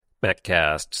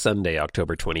MacCast, Sunday,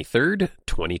 October 23rd,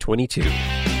 2022.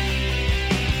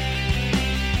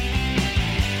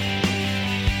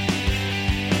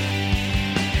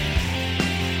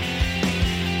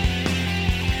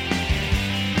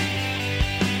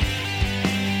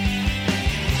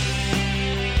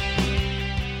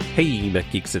 Hey, Mac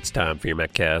Geeks, it's time for your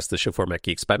MacCast, the show for Mac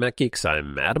Geeks by Mac Geeks.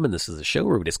 I'm Adam, and this is a show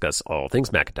where we discuss all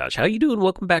things Macintosh. How you doing?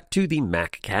 Welcome back to the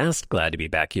MacCast. Glad to be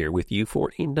back here with you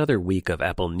for another week of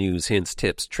Apple news, hints,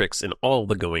 tips, tricks, and all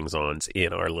the goings-ons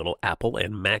in our little Apple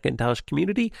and Macintosh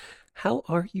community. How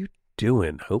are you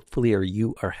doing? Hopefully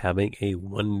you are having a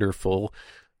wonderful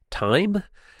time. I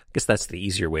guess that's the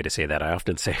easier way to say that. I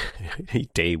often say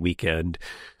day, weekend,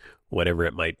 whatever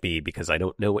it might be, because I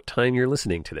don't know what time you're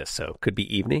listening to this. So it could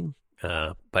be evening,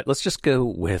 but let's just go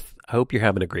with, I hope you're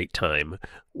having a great time,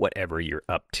 whatever you're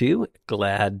up to.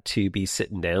 Glad to be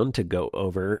sitting down to go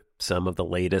over some of the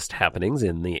latest happenings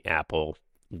in the Apple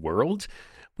world.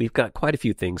 We've got quite a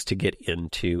few things to get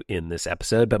into in this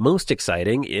episode, but most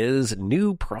exciting is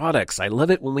new products. I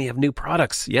love it when we have new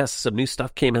products. Yes, some new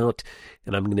stuff came out,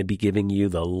 and I'm going to be giving you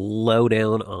the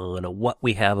lowdown on what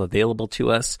we have available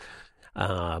to us.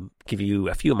 Give you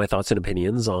a few of my thoughts and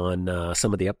opinions on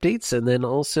some of the updates, and then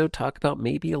also talk about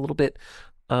maybe a little bit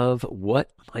of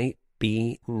what might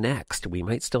be next. We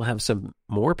might still have some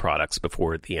more products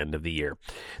before the end of the year.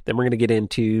 Then we're going to get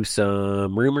into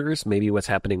some rumors, maybe what's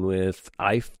happening with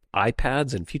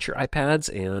iPads and future iPads,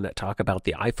 and talk about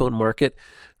the iPhone market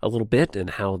a little bit and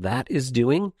how that is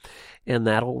doing. And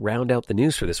that'll round out the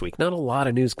news for this week. Not a lot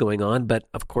of news going on, but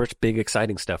of course, big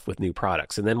exciting stuff with new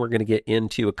products. And then we're going to get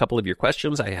into a couple of your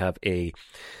questions. I have a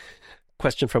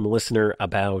question from a listener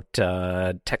about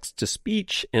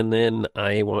text-to-speech, and then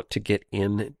I want to get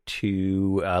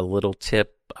into a little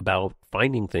tip about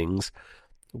finding things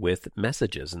with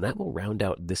messages, and that will round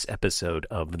out this episode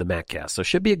of the MacCast. So it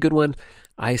should be a good one.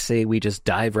 I say we just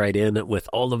dive right in with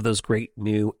all of those great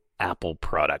new Apple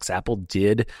products. Apple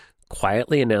did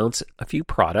quietly announce a few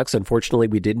products. Unfortunately,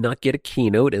 we did not get a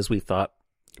keynote as we thought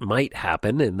might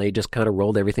happen, and they just kind of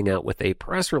rolled everything out with a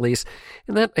press release.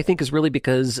 And that, I think, is really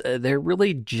because they're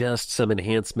really just some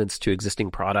enhancements to existing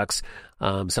products,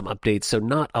 some updates. So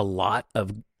not a lot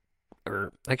of,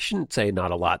 or I shouldn't say not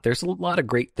a lot. There's a lot of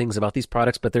great things about these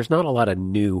products, but there's not a lot of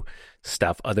new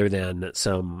stuff other than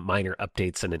some minor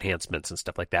updates and enhancements and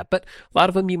stuff like that. But a lot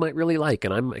of them you might really like,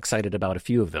 and I'm excited about a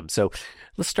few of them. So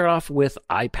let's start off with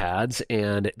iPads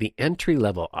and the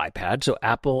entry-level iPad. So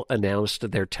Apple announced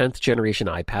their 10th generation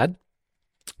iPad.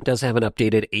 It does have an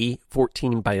updated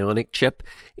A14 Bionic chip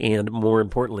and, more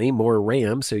importantly, more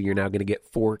RAM. So you're now going to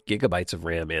get 4 gigabytes of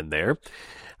RAM in there.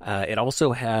 It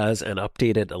also has an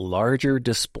updated larger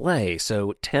display,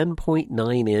 so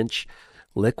 10.9-inch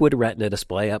Liquid Retina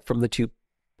display, up from the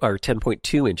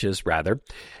 10.2 inches rather,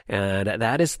 and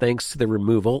that is thanks to the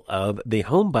removal of the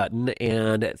home button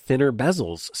and thinner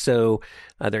bezels. So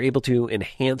they're able to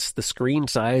enhance the screen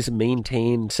size,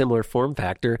 maintain similar form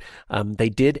factor. They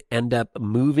did end up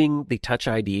moving the Touch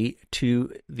ID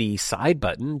to the side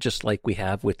button, just like we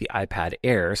have with the iPad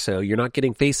Air. So you're not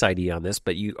getting Face ID on this,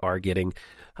 but you are getting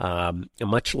a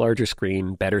much larger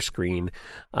screen, better screen.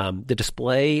 The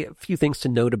display, a few things to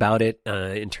note about it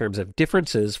in terms of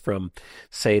differences from,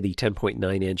 say, the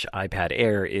 10.9-inch iPad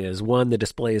Air is, one, the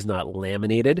display is not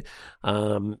laminated.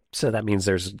 So that means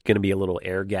there's going to be a little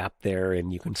air gap there,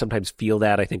 and you can sometimes feel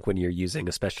that, I think, when you're using,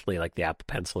 especially like the Apple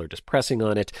Pencil or just pressing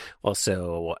on it.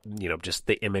 Also, just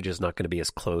the image is not going to be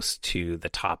as close to the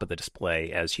top of the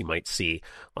display as you might see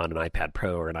on an iPad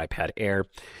Pro or an iPad Air.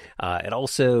 It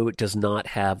also does not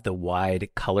have the wide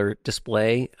color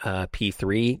display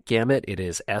P3 gamut. It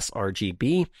is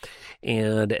sRGB,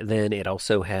 and then it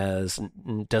also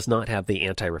does not have the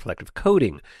anti-reflective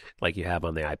coating like you have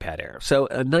on the iPad Air. So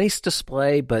a nice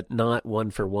display, but not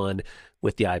one for one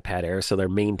with the iPad Air. So they're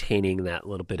maintaining that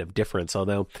little bit of difference,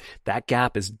 although that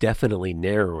gap is definitely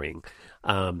narrowing.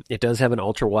 It does have an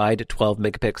ultra-wide 12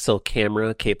 megapixel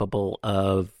camera capable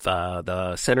of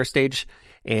the center stage.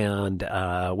 And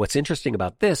what's interesting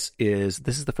about this is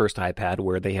the first iPad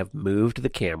where they have moved the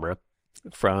camera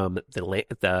from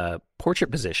the portrait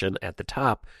position at the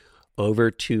top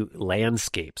over to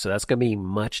landscape. So that's going to be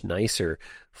much nicer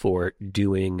for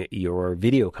doing your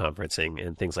video conferencing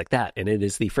and things like that. And it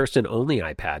is the first and only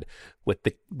iPad with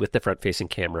the front-facing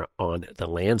camera on the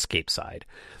landscape side.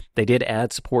 They did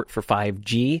add support for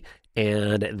 5G,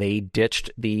 and they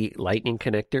ditched the Lightning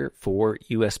connector for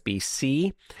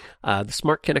USB-C. The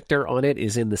Smart connector on it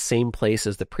is in the same place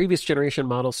as the previous generation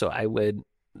model, so I would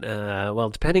well,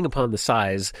 depending upon the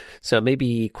size, so it may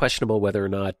be questionable whether or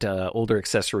not older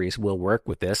accessories will work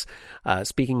with this.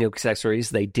 Speaking of accessories,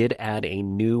 they did add a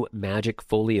new Magic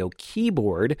Folio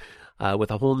keyboard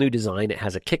with a whole new design. It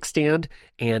has a kickstand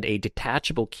and a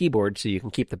detachable keyboard, so you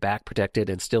can keep the back protected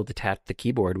and still detach the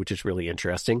keyboard, which is really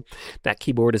interesting. That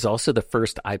keyboard is also the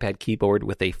first iPad keyboard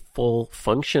with a full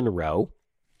function row.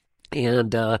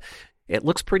 And it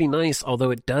looks pretty nice,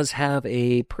 although it does have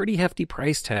a pretty hefty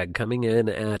price tag coming in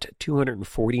at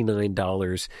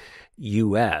 $249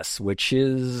 US, which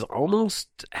is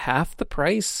almost half the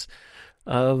price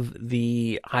of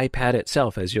the iPad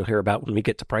itself, as you'll hear about when we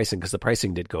get to pricing, because the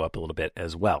pricing did go up a little bit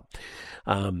as well.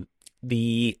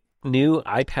 The new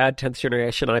iPad, 10th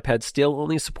generation iPad, still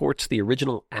only supports the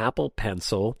original Apple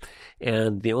Pencil,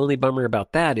 and the only bummer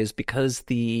about that is because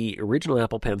the original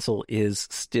Apple Pencil is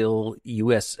still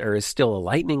is still a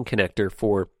Lightning connector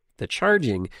for the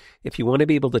charging. If you want to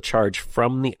be able to charge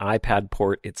from the iPad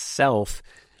port itself,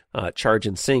 charge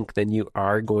and sync, then you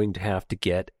are going to have to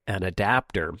get an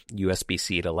adapter,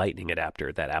 USB-C to Lightning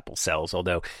adapter that Apple sells,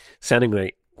 although sounding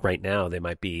like right now they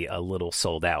might be a little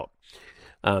sold out.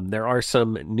 There are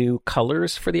some new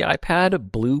colors for the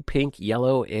iPad, blue, pink,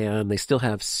 yellow, and they still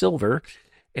have silver.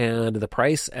 And the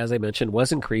price, as I mentioned,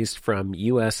 was increased from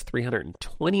US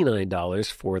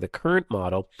 $329 for the current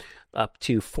model up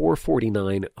to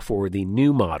 $449 for the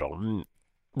new model.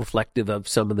 Reflective of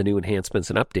some of the new enhancements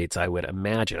and updates, I would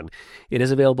imagine. It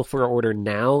is available for order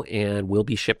now and will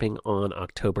be shipping on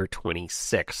October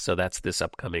 26th. So that's this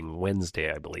upcoming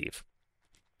Wednesday, I believe.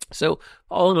 So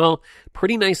all in all,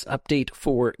 pretty nice update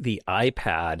for the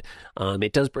iPad.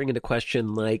 It does bring into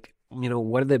question, like,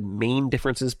 what are the main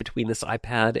differences between this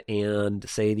iPad and,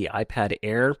 say, the iPad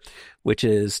Air, which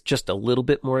is just a little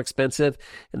bit more expensive.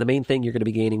 And the main thing you're going to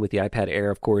be gaining with the iPad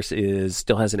Air, of course, is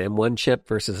still has an M1 chip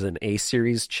versus an A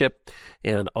series chip,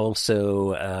 and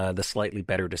also the slightly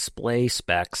better display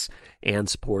specs and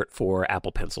support for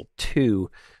Apple Pencil 2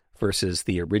 versus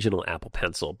the original Apple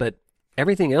Pencil. But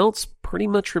everything else pretty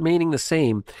much remaining the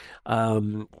same.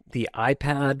 The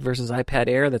iPad versus iPad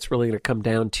Air, that's really going to come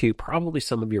down to probably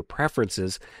some of your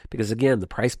preferences, because again, the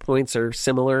price points are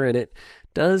similar, and it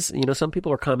does, some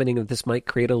people are commenting that this might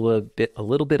create a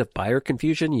little bit of buyer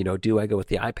confusion. Do I go with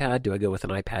the iPad? Do I go with an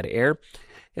iPad Air?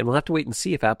 And we'll have to wait and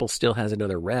see if Apple still has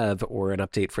another rev or an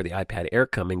update for the iPad Air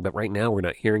coming, but right now we're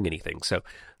not hearing anything. So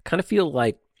kind of feel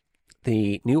like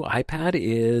the new iPad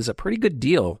is a pretty good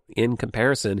deal in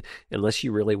comparison, unless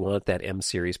you really want that M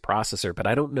series processor. But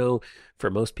I don't know for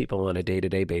most people on a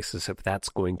day-to-day basis if that's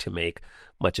going to make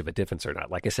much of a difference or not.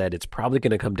 Like I said, it's probably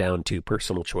going to come down to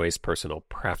personal choice, personal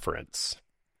preference.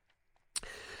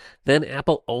 Then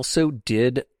Apple also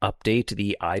did update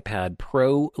the iPad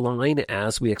Pro line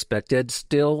as we expected.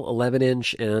 Still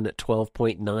 11-inch and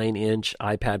 12.9-inch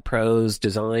iPad Pros.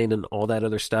 Design and all that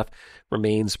other stuff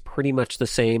remains pretty much the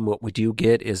same. What we do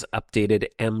get is updated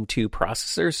M2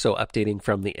 processors, so updating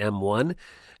from the M1.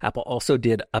 Apple also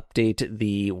did update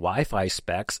the Wi-Fi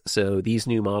specs, so these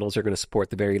new models are going to support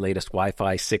the very latest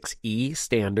Wi-Fi 6E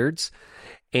standards.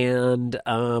 And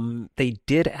they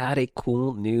did add a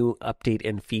cool new update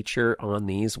and feature on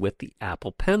these with the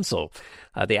Apple Pencil.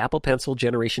 The Apple Pencil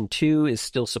Generation 2 is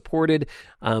still supported,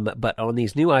 but on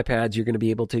these new iPads, you're going to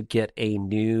be able to get a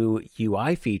new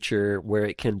UI feature where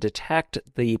it can detect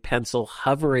the pencil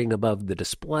hovering above the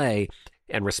display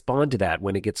and respond to that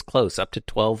when it gets close, up to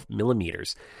 12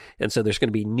 millimeters. And so there's going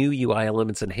to be new UI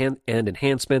elements and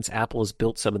enhancements. Apple has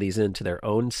built some of these into their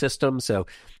own system. So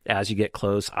as you get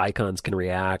close, icons can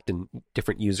react and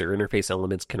different user interface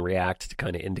elements can react to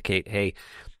kind of indicate, hey,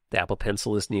 the Apple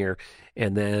Pencil is near.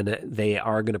 And then they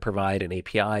are going to provide an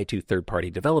API to third-party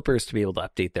developers to be able to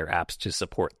update their apps to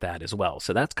support that as well.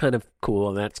 So that's kind of cool.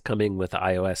 And that's coming with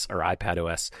iOS or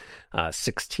iPadOS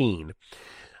 16.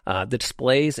 The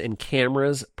displays and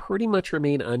cameras pretty much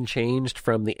remain unchanged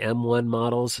from the M1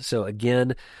 models. So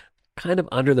again, kind of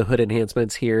under the hood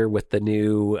enhancements here with the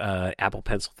new Apple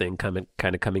Pencil thing coming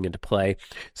into play.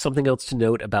 Something else to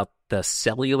note about the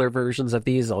cellular versions of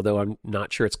these, although I'm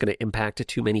not sure it's going to impact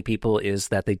too many people, is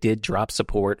that they did drop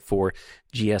support for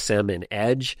GSM and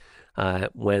Edge. So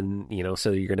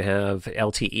you're going to have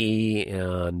LTE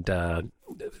and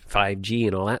 5G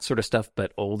and all that sort of stuff,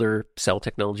 but older cell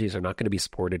technologies are not going to be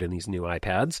supported in these new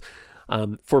iPads.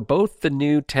 For both the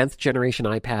new 10th generation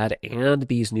iPad and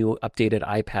these new updated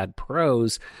iPad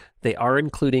Pros, they are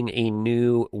including a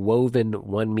new woven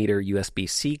 1 meter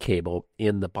USB-C cable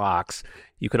in the box.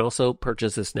 You can also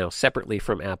purchase this now separately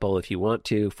from Apple if you want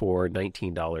to for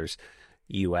 $19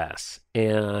 US.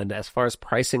 And as far as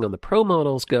pricing on the Pro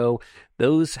models go,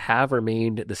 those have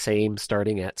remained the same,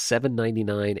 starting at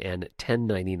 $799 and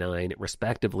 $1099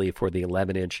 respectively for the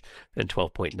 11-inch and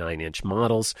 12.9-inch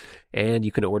models. And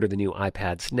you can order the new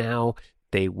iPads now.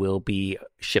 They will be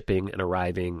shipping and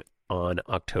arriving on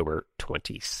October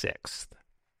 26th.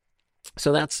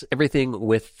 So that's everything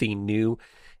with the new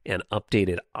and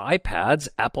updated iPads.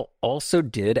 Apple also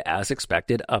did, as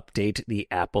expected, update the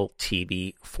Apple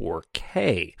TV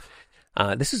 4K.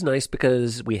 This is nice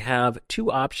because we have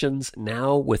two options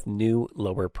now with new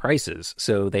lower prices.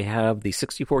 So they have the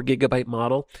 64 gigabyte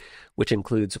model, which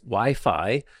includes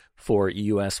Wi-Fi for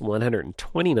US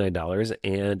 $129,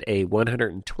 and a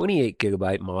 128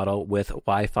 gigabyte model with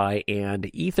Wi-Fi and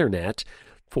Ethernet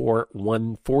for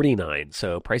 $149.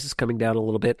 So prices coming down a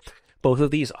little bit. Both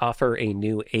of these offer a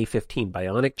new A15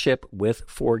 Bionic chip with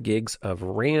 4 gigs of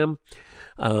RAM.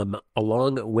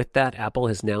 Along with that, Apple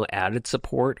has now added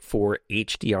support for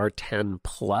HDR10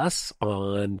 Plus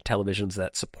on televisions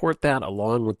that support that,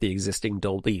 along with the existing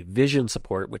Dolby Vision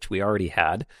support, which we already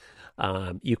had.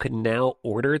 You can now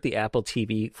order the Apple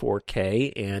TV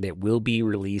 4K, and it will be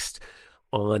released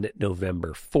on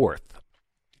November 4th.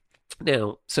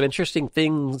 Now, some interesting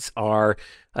things are,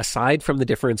 aside from the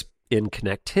difference in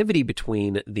connectivity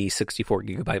between the 64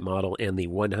 gigabyte model and the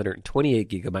 128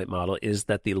 gigabyte model, is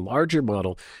that the larger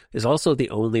model is also the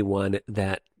only one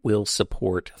that will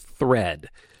support Thread.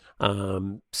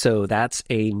 So that's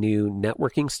a new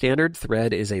networking standard.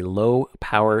 Thread is a low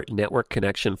power network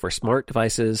connection for smart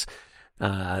devices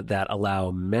that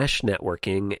allow mesh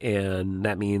networking, and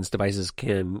that means devices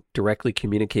can directly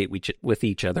communicate with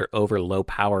each other over low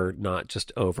power, not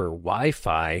just over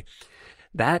Wi-Fi.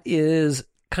 That is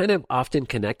kind of often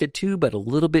connected to, but a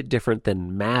little bit different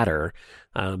than Matter.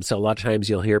 So a lot of times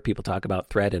you'll hear people talk about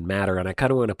Thread and Matter, and I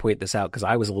kind of want to point this out because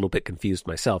I was a little bit confused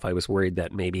myself. I was worried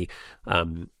that maybe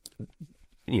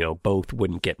both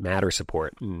wouldn't get Matter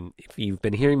support. And if you've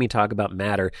been hearing me talk about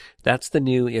Matter, that's the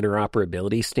new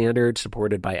interoperability standard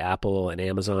supported by Apple and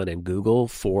Amazon and Google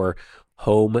for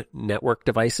home network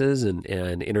devices and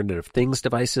Internet of Things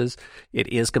devices. It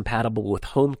is compatible with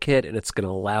HomeKit, and it's going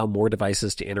to allow more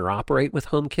devices to interoperate with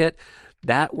HomeKit.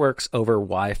 That works over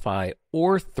Wi-Fi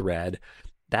or Thread.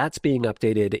 That's being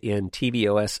updated in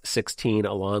tvOS 16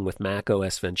 along with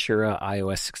macOS Ventura,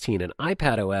 iOS 16, and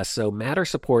iPadOS. So Matter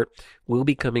support will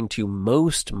be coming to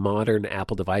most modern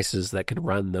Apple devices that can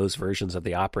run those versions of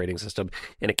the operating system,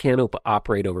 and it can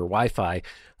operate over Wi-Fi.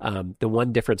 The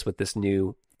one difference with this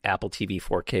new Apple TV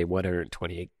 4K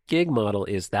 128 gig model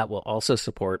is that will also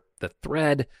support the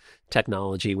Thread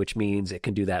technology, which means it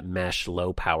can do that mesh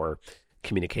low power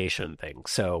communication thing.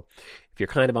 So if you're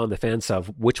kind of on the fence of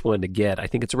which one to get, I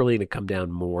think it's really going to come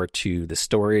down more to the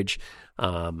storage.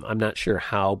 I'm not sure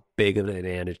how big of an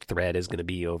advantage Thread is going to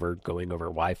be going over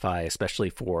Wi-Fi,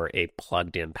 especially for a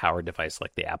plugged-in power device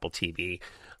like the Apple TV.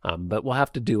 But we'll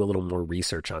have to do a little more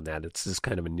research on that. It's just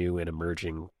kind of a new and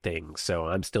emerging thing. So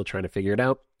I'm still trying to figure it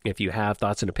out. If you have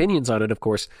thoughts and opinions on it, of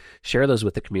course, share those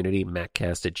with the community,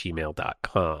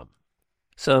 maccast@gmail.com.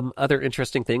 Some other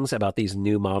interesting things about these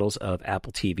new models of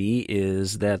Apple TV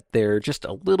is that they're just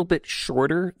a little bit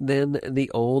shorter than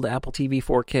the old Apple TV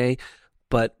 4K,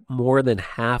 but more than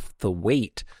half the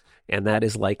weight. And that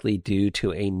is likely due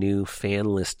to a new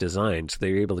fanless design. So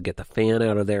they're able to get the fan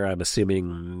out of there, I'm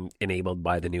assuming enabled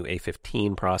by the new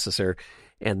A15 processor.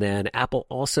 And then Apple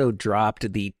also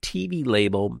dropped the TV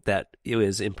label that it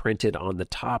was imprinted on the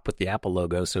top with the Apple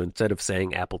logo. So instead of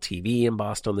saying Apple TV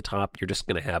embossed on the top, you're just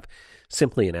going to have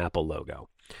simply an Apple logo.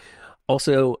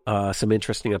 Also, some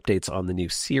interesting updates on the new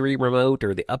Siri remote,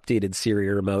 or the updated Siri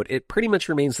remote. It pretty much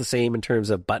remains the same in terms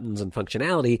of buttons and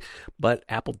functionality, but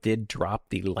Apple did drop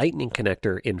the Lightning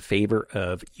connector in favor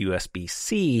of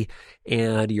USB-C,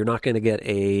 and you're not going to get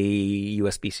a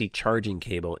USB-C charging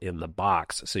cable in the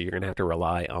box, so you're going to have to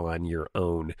rely on your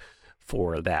own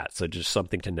for that. So just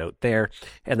something to note there.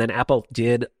 And then Apple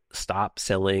did stop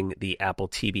selling the Apple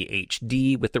TV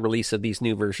HD with the release of these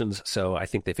new versions. So I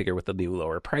think they figure with the new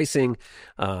lower pricing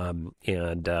and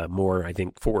more, I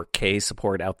think, 4K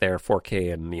support out there,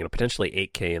 4K and potentially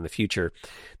 8K in the future,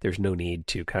 there's no need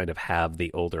to kind of have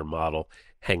the older model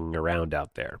hanging around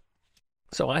out there.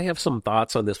 So I have some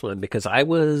thoughts on this one because I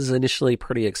was initially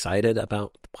pretty excited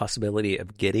about the possibility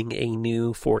of getting a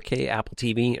new 4K Apple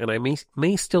TV, and I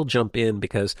may still jump in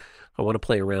because I want to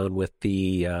play around with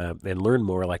the and learn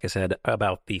more, like I said,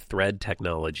 about the Thread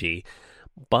technology.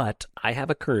 But I have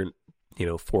a current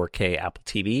 4K Apple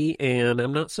TV, and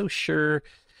I'm not so sure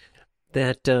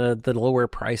that the lower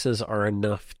prices are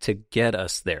enough to get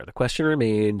us there. The question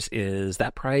remains, is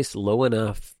that price low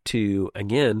enough to,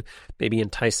 again, maybe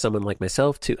entice someone like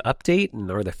myself to update, and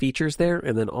are the features there?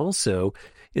 And then also,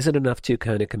 is it enough to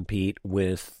kind of compete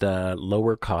with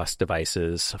lower cost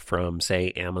devices from,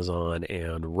 say, Amazon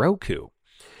and Roku?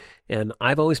 And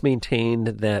I've always maintained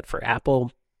that for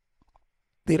Apple,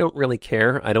 they don't really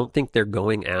care. I don't think they're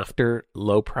going after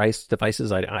low price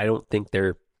devices. I don't think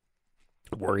they're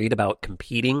worried about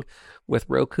competing with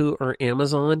Roku or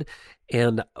Amazon.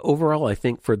 And overall, I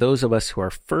think for those of us who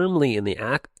are firmly in the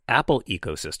Apple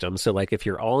ecosystem, so like if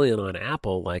you're all in on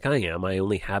Apple, like I am, I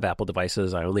only have Apple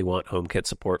devices, I only want HomeKit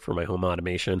support for my home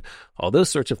automation, all those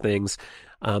sorts of things.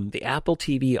 The Apple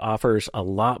TV offers a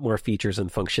lot more features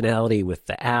and functionality with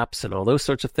the apps and all those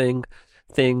sorts of things,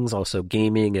 also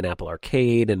gaming and Apple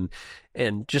Arcade and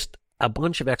just a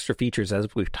bunch of extra features, as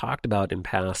we've talked about in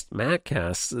past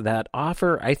MacCasts, that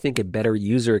offer, I think, a better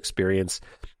user experience,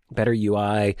 better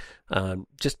UI,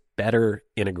 just better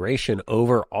integration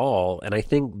overall. And I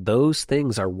think those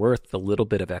things are worth the little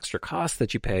bit of extra cost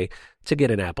that you pay to get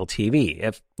an Apple TV.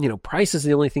 If, price is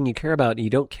the only thing you care about, and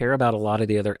you don't care about a lot of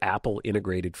the other Apple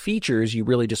integrated features, you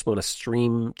really just want to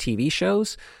stream TV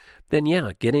shows, then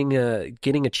yeah, getting a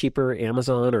cheaper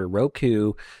Amazon or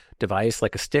Roku device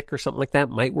like a stick or something like that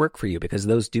might work for you, because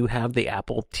those do have the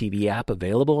Apple TV app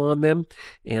available on them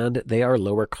and they are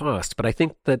lower cost. But I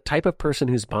think the type of person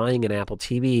who's buying an Apple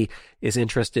TV is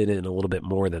interested in a little bit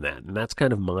more than that, and that's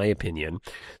kind of my opinion.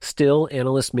 Still,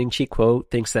 analyst Ming-Chi Kuo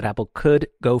thinks that Apple could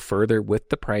go further with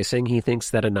the pricing. He thinks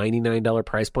that a $99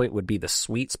 price point would be the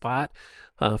sweet spot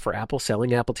for Apple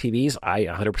selling Apple TVs. I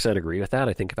 100% agree with that.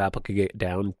 I think if Apple could get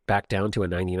back down to a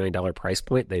 $99 price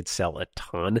point, they'd sell a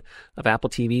ton of Apple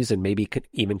TVs, and maybe could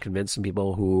even convince some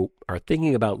people who are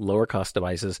thinking about lower cost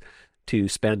devices to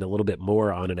spend a little bit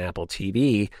more on an Apple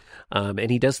TV.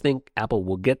 And he does think Apple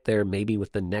will get there maybe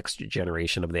with the next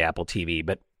generation of the Apple TV,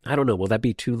 but I don't know. Will that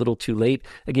be too little too late?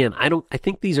 Again, I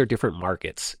think these are different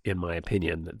markets, in my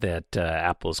opinion, that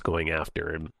Apple's going after.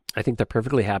 And I think they're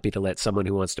perfectly happy to let someone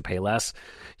who wants to pay less,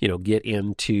 get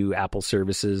into Apple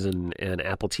services and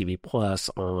Apple TV Plus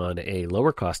on a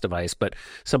lower cost device. But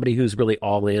somebody who's really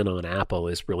all in on Apple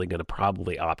is really going to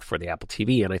probably opt for the Apple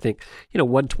TV. And I think,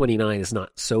 $129 is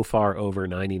not so far over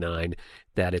 $99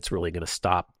 that it's really going to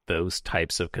stop those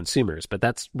types of consumers. But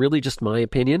that's really just my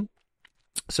opinion.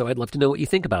 So I'd love to know what you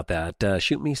think about that.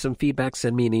 Shoot me some feedback.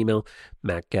 Send me an email,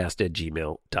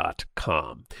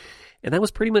 maccast@gmail.com. And that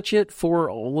was pretty much it for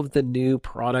all of the new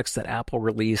products that Apple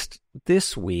released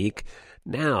this week.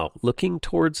 Now, looking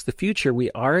towards the future, we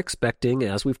are expecting,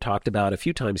 as we've talked about a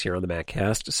few times here on the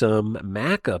MacCast, some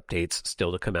Mac updates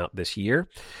still to come out this year.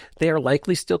 They are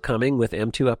likely still coming, with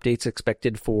M2 updates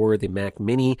expected for the Mac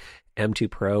Mini,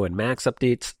 M2 Pro, and Max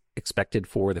updates expected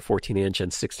for the 14-inch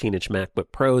and 16-inch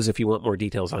MacBook Pros. If you want more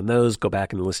details on those, go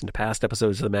back and listen to past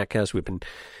episodes of the MacCast. We've been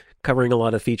covering a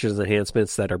lot of features and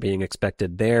enhancements that are being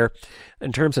expected there.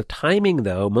 In terms of timing,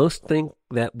 though, most think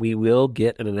that we will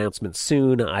get an announcement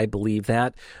soon. I believe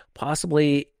that,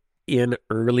 possibly in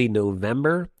early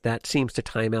November. That seems to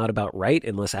time out about right,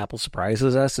 unless Apple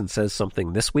surprises us and says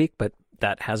something this week, but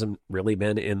that hasn't really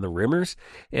been in the rumors.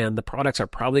 And the products are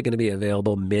probably going to be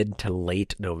available mid to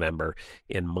late November,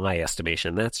 in my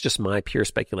estimation. That's just my pure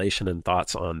speculation and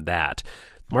thoughts on that.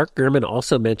 Mark Gurman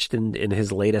also mentioned in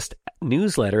his latest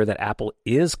newsletter that Apple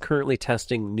is currently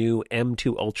testing new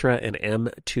M2 Ultra and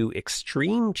M2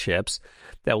 Extreme chips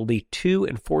that will be 2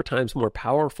 and 4 times more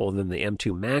powerful than the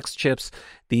M2 Max chips.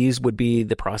 These would be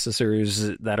the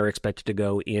processors that are expected to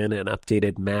go in an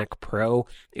updated Mac Pro.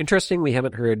 Interesting, we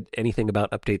haven't heard anything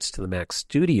about updates to the Mac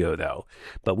Studio, though.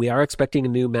 But we are expecting a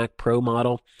new Mac Pro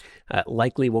model.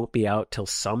 Likely won't be out till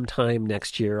sometime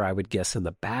next year, I would guess in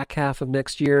the back half of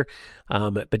next year.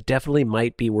 But definitely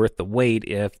might be worth the wait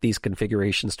if these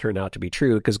configurations turn out to be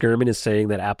true, because Gurman is saying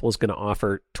that Apple is going to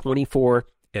offer 24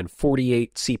 and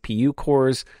 48 CPU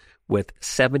cores with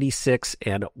 76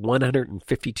 and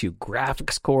 152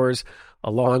 graphics cores,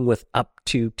 along with up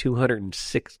to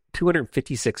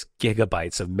 256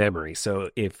 gigabytes of memory. So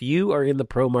if you are in the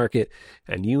Pro market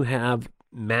and you have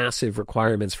massive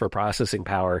requirements for processing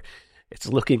power, it's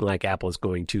looking like Apple is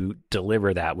going to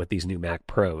deliver that with these new Mac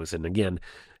Pros. And again,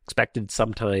 expected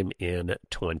sometime in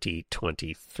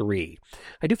 2023.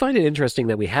 I do find it interesting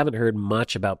that we haven't heard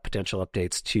much about potential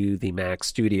updates to the Mac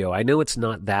Studio. I know it's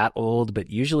not that old, but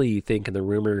usually you think in the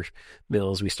rumor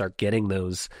mills we start getting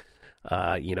those,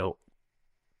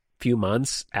 few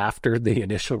months after the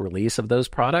initial release of those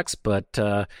products. But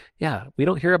yeah, we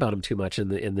don't hear about them too much in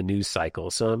the news cycle.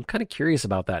 So I'm kind of curious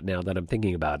about that now that I'm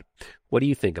thinking about it. What do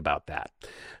you think about that?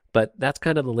 But that's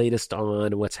kind of the latest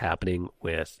on what's happening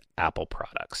with Apple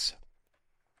products.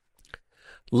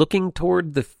 Looking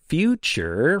toward the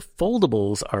future,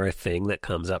 foldables are a thing that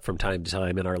comes up from time to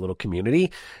time in our little community,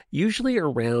 usually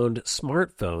around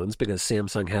smartphones because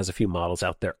Samsung has a few models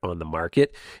out there on the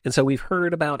market. And so we've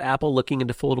heard about Apple looking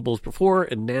into foldables before,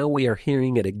 and now we are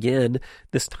hearing it again,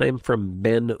 this time from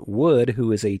Ben Wood,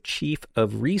 who is a chief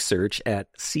of research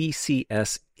at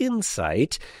CCS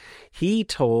Insight. He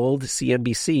told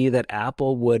CNBC that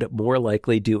Apple would more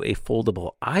likely do a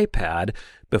foldable iPad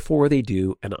before they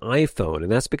do an iPhone.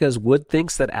 And that's because Wood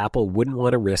thinks that Apple wouldn't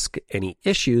want to risk any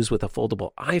issues with a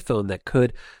foldable iPhone that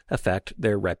could affect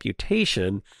their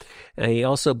reputation. And he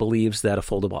also believes that a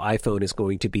foldable iPhone is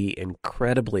going to be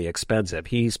incredibly expensive.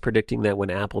 He's predicting that when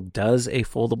Apple does a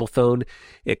foldable phone,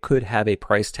 it could have a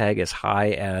price tag as high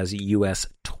as US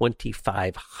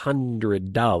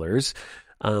 $2,500.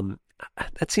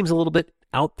 That seems a little bit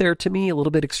out there to me, a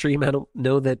little bit extreme. I don't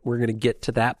know that we're going to get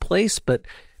to that place, but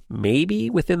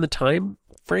maybe within the time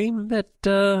frame that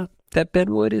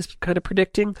Ben Wood is kind of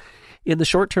predicting. In the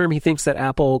short term, he thinks that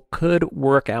Apple could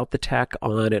work out the tech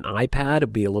on an iPad.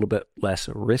 It'd be a little bit less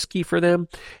risky for them,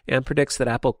 and predicts that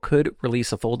Apple could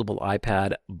release a foldable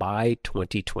iPad by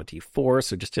 2024,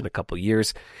 so just in a couple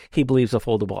years. He believes a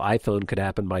foldable iPhone could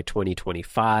happen by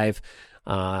 2025.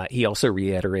 He also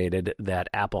reiterated that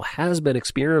Apple has been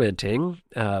experimenting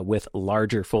with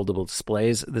larger foldable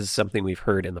displays. This is something we've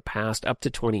heard in the past, up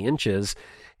to 20 inches,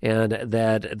 and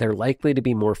that they're likely to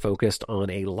be more focused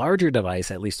on a larger device,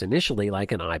 at least initially,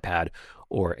 like an iPad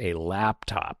or a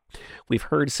laptop. We've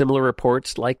heard similar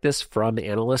reports like this from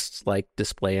analysts like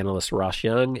display analyst Ross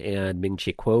Young and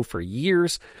Ming-Chi Kuo for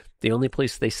years. The only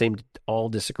place they seem to all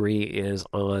disagree is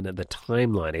on the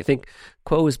timeline. I think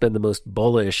Kuo has been the most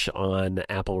bullish on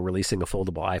Apple releasing a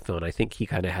foldable iPhone. I think he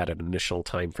kind of had an initial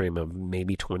time frame of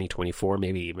maybe 2024,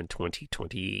 maybe even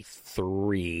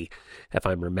 2023, if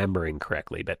I'm remembering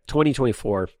correctly. But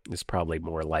 2024 is probably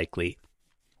more likely.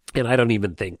 And I don't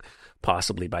even think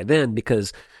possibly by then,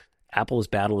 because Apple is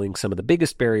battling some of the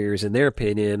biggest barriers, in their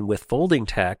opinion, with folding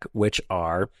tech, which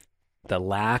are the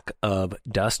lack of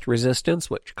dust resistance,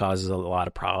 which causes a lot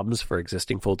of problems for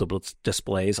existing foldable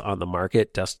displays on the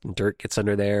market. Dust and dirt gets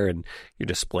under there and your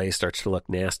display starts to look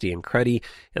nasty and cruddy.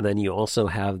 And then you also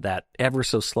have that ever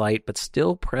so slight but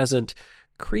still present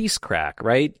crease crack,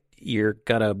 right? You're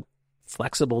got a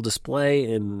flexible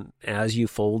display, and as you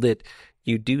fold it,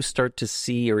 you do start to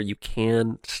see, or you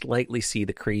can slightly see,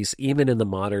 the crease, even in the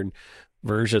modern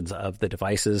versions of the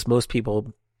devices. Most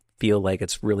people feel like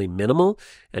it's really minimal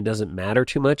and doesn't matter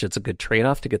too much. It's a good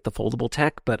trade-off to get the foldable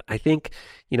tech, but I think,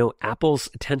 Apple's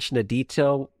attention to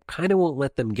detail kind of won't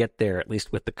let them get there, at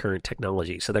least with the current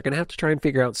technology. So they're going to have to try and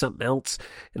figure out something else,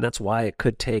 and that's why it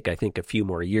could take, I think, a few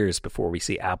more years before we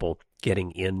see Apple getting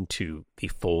into the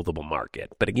foldable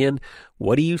market. But again,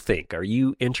 what do you think? Are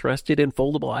you interested in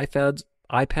foldable iPads,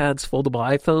 foldable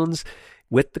iPhones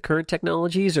with the current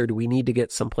technologies, or do we need to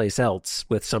get someplace else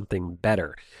with something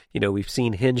better? We've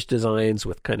seen Hinge designs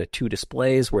with kind of two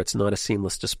displays where it's not a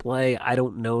seamless display. I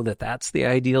don't know that that's the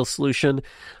ideal solution.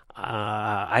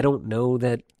 I don't know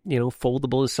that,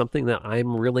 foldable is something that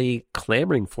I'm really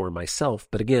clamoring for myself.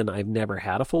 But again, I've never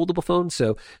had a foldable phone.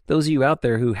 So those of you out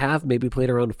there who have maybe played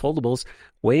around with foldables,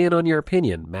 weigh in on your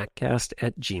opinion,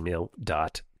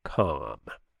 maccast@gmail.com.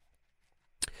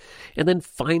 And then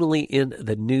finally, in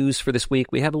the news for this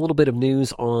week, we have a little bit of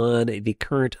news on the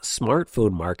current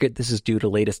smartphone market. This is due to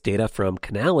latest data from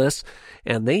Canalys,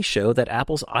 and they show that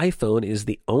Apple's iPhone is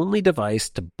the only device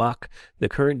to buck the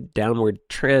current downward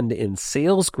trend in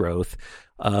sales growth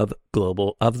of the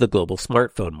global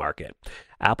smartphone market.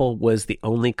 Apple was the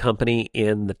only company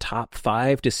in the top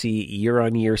 5 to see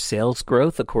year-on-year sales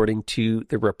growth, according to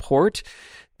the report.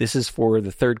 This is for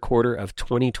the third quarter of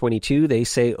 2022. They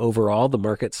say overall the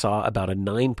market saw about a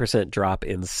 9% drop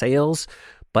in sales,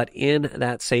 but in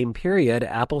that same period,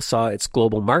 Apple saw its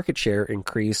global market share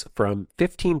increase from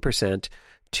 15%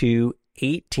 to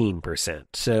 18%.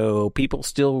 So people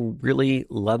still really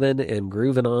loving and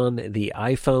grooving on the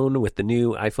iPhone, with the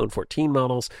new iPhone 14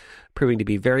 models proving to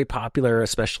be very popular,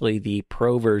 especially the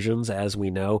Pro versions. As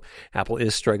we know, Apple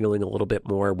is struggling a little bit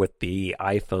more with the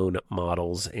iPhone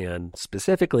models, and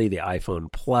specifically the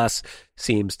iPhone Plus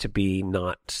seems to be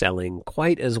not selling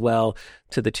quite as well,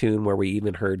 to the tune where we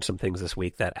even heard some things this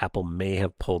week that Apple may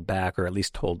have pulled back, or at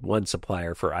least told one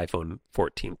supplier for iPhone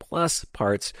 14 Plus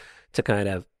parts to kind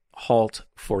of halt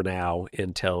for now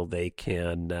until they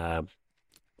can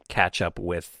catch up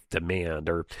with demand,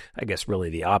 or I guess really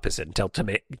the opposite,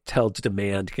 until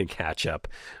demand can catch up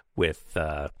with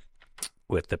the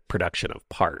production of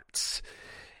parts.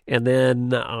 And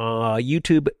then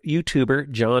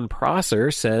YouTuber John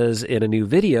Prosser says in a new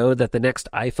video that the next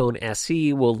iPhone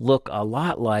SE will look a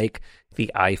lot like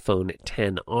the iPhone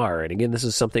XR. And again, this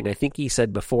is something I think he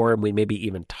said before, and we maybe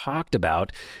even talked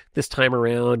about. This time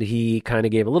around, he kind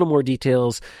of gave a little more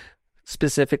details,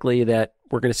 specifically that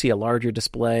we're going to see a larger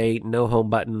display, no home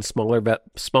button, smaller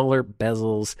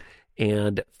bezels,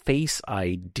 and Face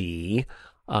ID.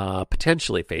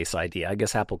 Potentially Face ID. I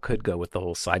guess Apple could go with the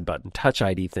whole side button Touch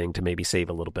ID thing to maybe save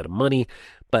a little bit of money,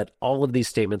 but all of these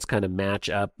statements kind of match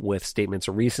up with statements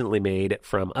recently made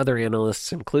from other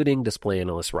analysts, including display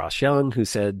analyst Ross Young, who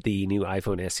said the new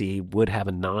iPhone SE would have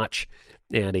a notch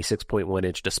and a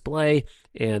 6.1-inch display,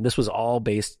 and this was all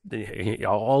based,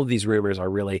 all of these rumors are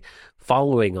really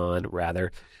following on,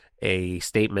 rather, a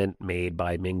statement made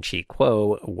by Ming-Chi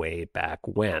Kuo way back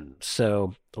when.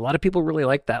 So a lot of people really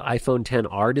like that iPhone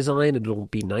XR design. It'll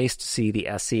be nice to see the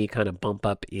SE kind of bump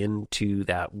up into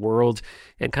that world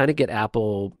and kind of get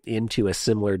Apple into a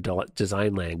similar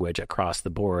design language across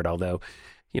the board. Although,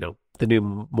 the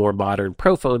new, more modern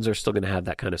Pro phones are still going to have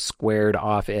that kind of squared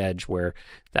off edge where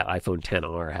that iPhone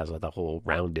XR has the whole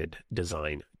rounded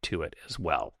design to it as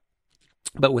well.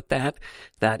 But with that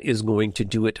is going to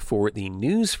do it for the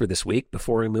news for this week.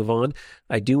 Before I move on,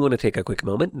 I do want to take a quick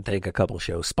moment and thank a couple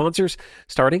show sponsors,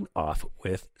 starting off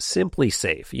with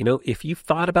SimpliSafe. If you've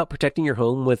thought about protecting your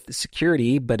home with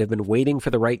security but have been waiting for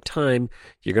the right time,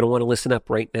 you're going to want to listen up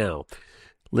right now.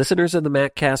 Listeners of the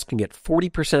MacCast can get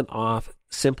 40% off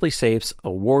SimpliSafe's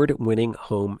award-winning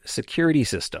home security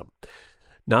system.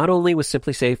 Not only was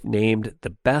SimpliSafe named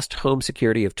the best home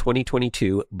security of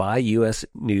 2022 by U.S.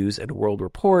 News and World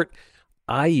Report,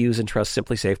 I use and trust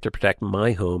SimpliSafe to protect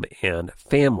my home and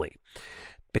family.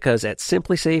 Because at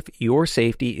SimpliSafe, your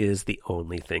safety is the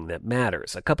only thing that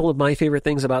matters. A couple of my favorite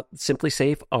things about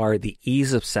SimpliSafe are the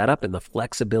ease of setup and the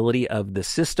flexibility of the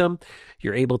system.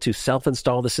 You're able to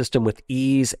self-install the system with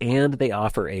ease, and they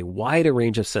offer a wider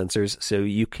range of sensors so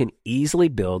you can easily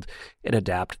build and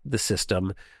adapt the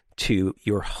system to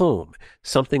your home,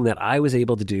 something that I was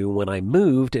able to do when I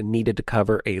moved and needed to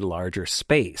cover a larger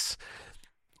space.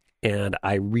 And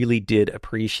I really did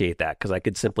appreciate that because I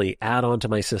could simply add on to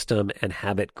my system and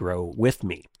have it grow with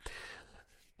me.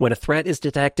 When a threat is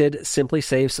detected,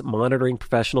 SimpliSafe's monitoring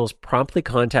professionals promptly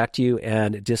contact you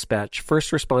and dispatch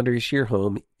first responders to your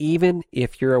home, even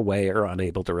if you're away or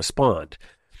unable to respond.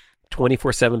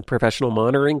 24/7 professional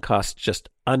monitoring costs just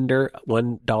under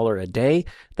 $1 a day.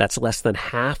 That's less than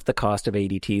half the cost of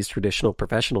ADT's traditional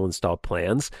professional installed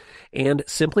plans. And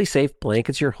SimpliSafe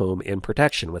blankets your home in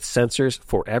protection with sensors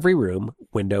for every room,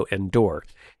 window, and door.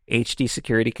 HD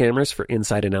security cameras for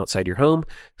inside and outside your home,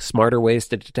 smarter ways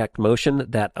to detect motion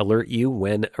that alert you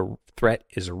when a threat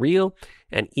is real,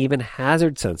 and even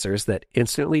hazard sensors that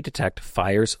instantly detect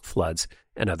fires, floods,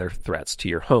 and other threats to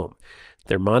your home.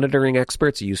 Their monitoring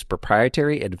experts use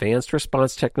proprietary advanced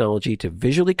response technology to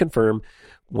visually confirm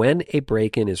when a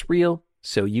break-in is real,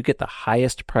 so you get the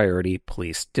highest priority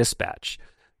police dispatch.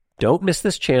 Don't miss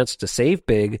this chance to save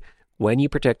big when you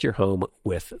protect your home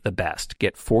with the best.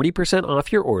 Get 40%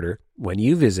 off your order when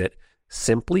you visit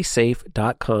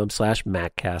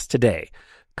simplisafe.com/MacCast today.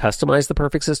 Customize the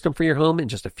perfect system for your home in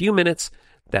just a few minutes.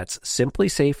 That's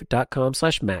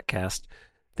simplisafe.com/MacCast.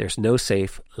 There's no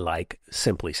safe like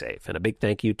SimpliSafe. And a big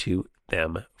thank you to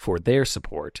them for their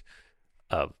support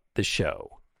of the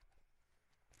show.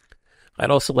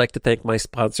 I'd also like to thank my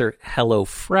sponsor,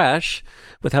 HelloFresh.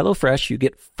 With HelloFresh, you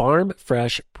get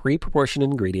farm-fresh, pre-proportioned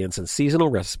ingredients and seasonal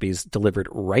recipes delivered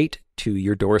right to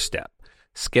your doorstep.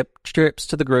 Skip trips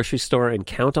to the grocery store and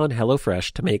count on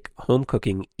HelloFresh to make home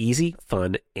cooking easy,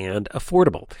 fun, and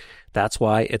affordable. That's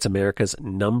why it's America's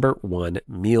 #1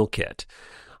 meal kit.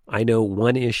 I know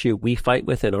one issue we fight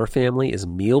with in our family is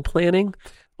meal planning.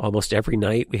 Almost every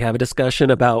night we have a discussion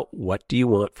about what do you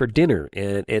want for dinner,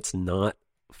 and it's not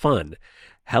fun.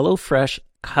 HelloFresh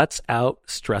cuts out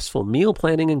stressful meal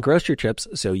planning and grocery trips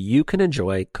so you can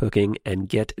enjoy cooking and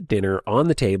get dinner on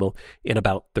the table in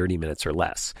about 30 minutes or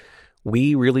less.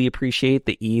 We really appreciate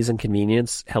the ease and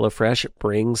convenience HelloFresh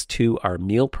brings to our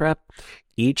meal prep.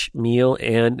 Each meal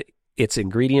and its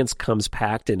ingredients comes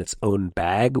packed in its own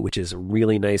bag, which is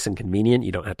really nice and convenient.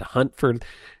 You don't have to hunt for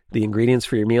the ingredients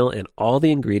for your meal, and all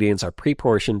the ingredients are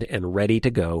pre-portioned and ready to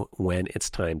go when it's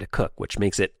time to cook, which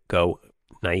makes it go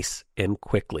nice and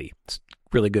quickly. It's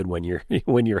really good when you're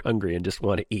hungry and just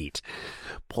want to eat.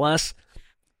 Plus,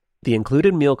 the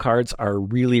included meal cards are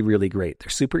really, really great. They're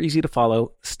super easy to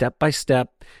follow, step by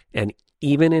step, and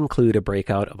even include a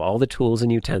breakout of all the tools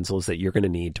and utensils that you're going to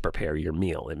need to prepare your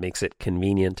meal. It makes it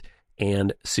convenient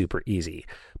and super easy.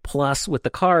 Plus, with the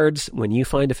cards, when you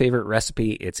find a favorite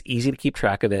recipe, it's easy to keep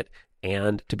track of it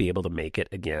and to be able to make it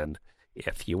again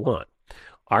if you want.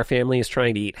 Our family is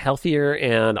trying to eat healthier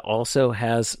and also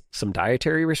has some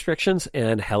dietary restrictions,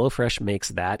 and HelloFresh makes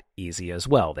that easy as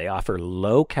well. They offer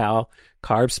low-cal,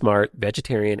 carb-smart,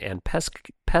 vegetarian, and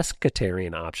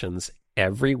pescatarian options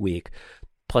every week.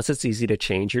 Plus, it's easy to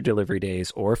change your delivery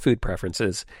days or food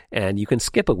preferences, and you can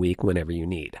skip a week whenever you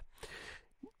need.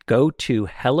 Go to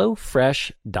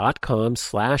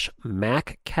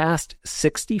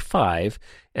HelloFresh.com/MacCast65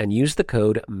 and use the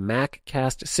code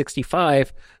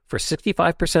MacCast65 for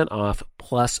 65% off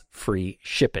plus free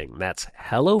shipping. That's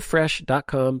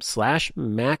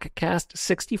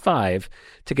HelloFresh.com/MacCast65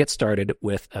 to get started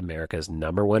with America's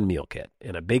 #1 meal kit.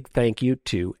 And a big thank you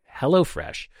to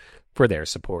HelloFresh for their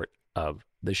support of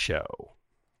the show.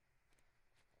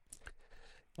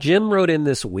 Jim wrote in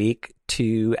this week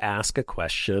to ask a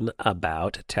question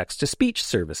about text-to-speech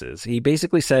services. He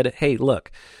basically said, hey,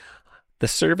 look, the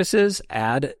services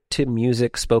add to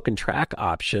music spoken track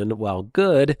option, while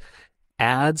good,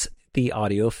 adds the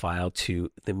audio file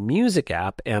to the music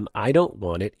app, and I don't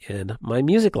want it in my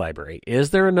music library.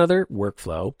 Is there another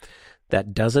workflow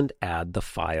that doesn't add the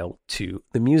file to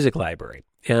the music library?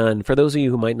 And for those of you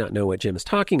who might not know what Jim is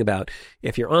talking about,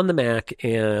 if you're on the Mac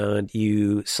and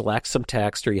you select some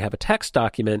text or you have a text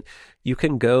document, you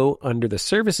can go under the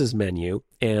services menu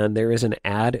and there is an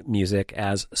add music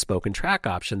as spoken track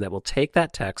option that will take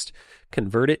that text,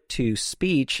 convert it to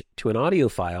speech to an audio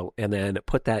file, and then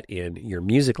put that in your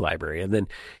music library. And then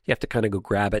you have to kind of go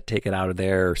grab it, take it out of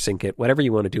there, or sync it, whatever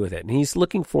you want to do with it. And he's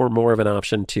looking for more of an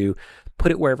option to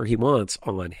put it wherever he wants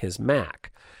on his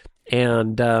Mac.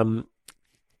 And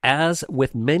as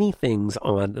with many things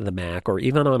on the Mac or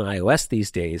even on iOS these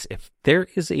days, if there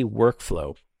is a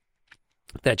workflow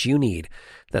that you need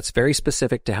that's very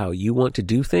specific to how you want to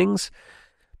do things,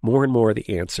 more and more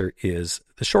the answer is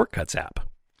the Shortcuts app.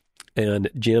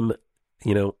 And Jim,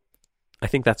 I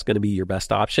think that's going to be your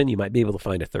best option. You might be able to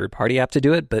find a third-party app to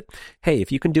do it, but hey,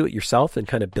 if you can do it yourself and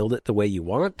kind of build it the way you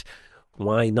want,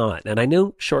 why not? And I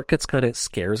know Shortcuts kind of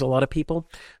scares a lot of people,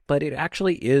 but it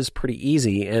actually is pretty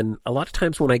easy. And a lot of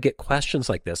times when I get questions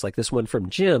like this one from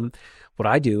Jim, what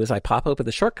I do is I pop open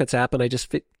the Shortcuts app and I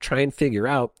just try and figure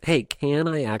out, hey, can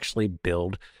I actually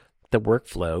build the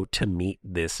workflow to meet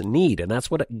this need? And that's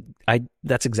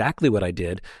that's exactly what I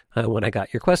did when I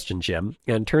got your question, Jim.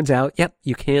 And turns out, yep,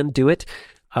 you can do it.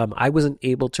 I wasn't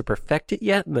able to perfect it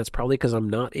yet, and that's probably because I'm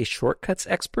not a Shortcuts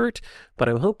expert, but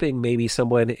I'm hoping maybe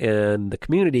someone in the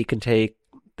community can take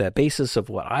the basis of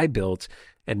what I built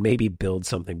and maybe build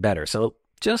something better. So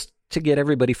just to get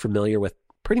everybody familiar with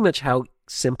pretty much how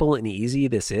simple and easy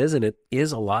this is, and it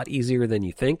is a lot easier than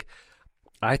you think,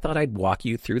 I thought I'd walk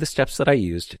you through the steps that I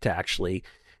used to actually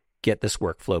get this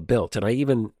workflow built. And I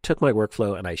even took my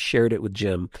workflow and I shared it with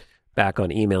Jim back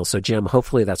on email. So Jim,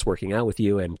 hopefully that's working out with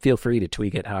you, and feel free to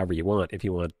tweak it however you want if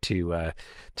you want to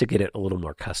get it a little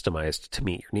more customized to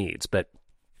meet your needs. But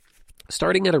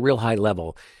starting at a real high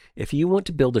level, if you want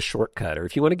to build a shortcut, or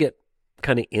if you want to get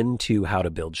kind of into how to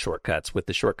build shortcuts with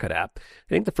the Shortcut app, I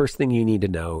think the first thing you need to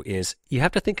know is you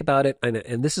have to think about it,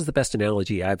 and this is the best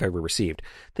analogy I've ever received.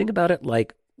 Think about it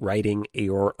like writing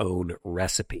your own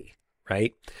recipe,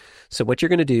 right? So what you're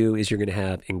going to do is you're going to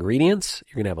have ingredients,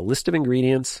 you're going to have a list of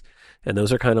ingredients, and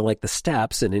those are kind of like the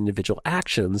steps and individual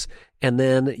actions. And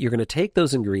then you're going to take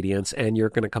those ingredients and you're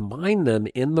going to combine them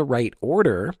in the right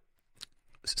order,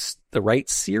 the right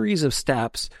series of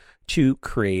steps to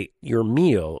create your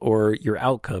meal or your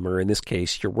outcome, or in this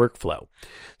case, your workflow.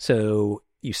 So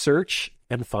you search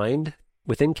and find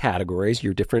within categories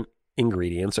your different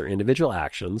ingredients or individual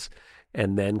actions,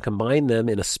 and then combine them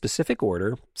in a specific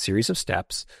order, series of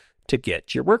steps to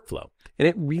get your workflow. And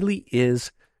it really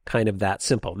is kind of that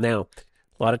simple. Now,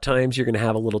 a lot of times you're going to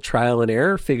have a little trial and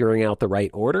error figuring out the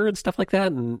right order and stuff like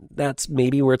that. And that's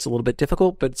maybe where it's a little bit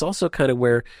difficult, but it's also kind of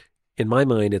where, in my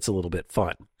mind, it's a little bit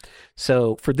fun.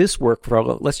 So for this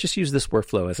workflow, let's just use this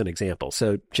workflow as an example.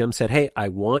 So Jim said, hey, I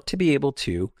want to be able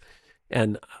to,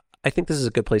 and I think this is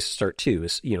a good place to start too,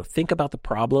 is, think about the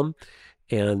problem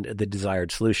and the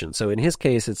desired solution. So in his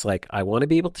case, it's like, I want to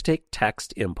be able to take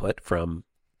text input from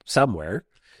somewhere,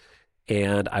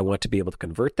 and I want to be able to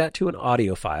convert that to an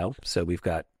audio file. So we've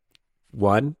got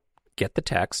 1, get the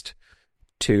text,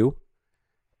 2,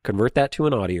 convert that to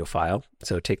an audio file.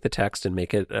 So take the text and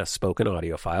make it a spoken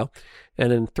audio file.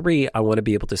 And then 3, I want to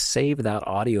be able to save that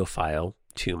audio file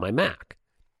to my Mac.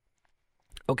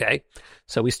 Okay,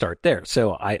 so we start there.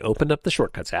 So I opened up the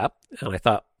Shortcuts app and I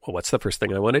thought, well, what's the first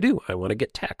thing I want to do? I want to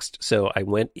get text. So I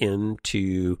went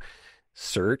into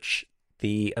search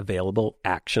the available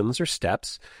actions or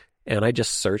steps, and I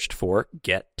just searched for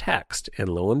get text. And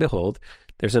lo and behold,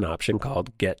 there's an option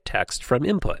called get text from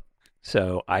input.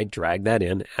 So I drag that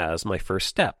in as my first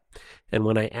step. And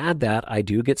when I add that, I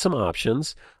do get some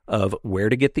options of where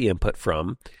to get the input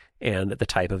from and the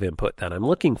type of input that I'm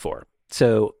looking for.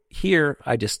 So here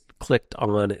I just clicked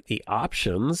on the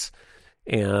options,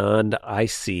 and I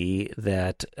see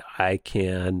that I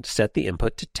can set the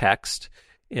input to text.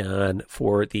 And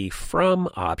for the from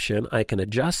option, I can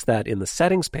adjust that in the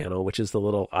settings panel, which is the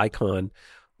little icon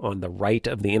on the right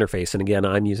of the interface. And again,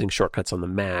 I'm using shortcuts on the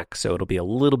Mac, so it'll be a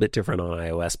little bit different on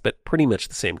iOS, but pretty much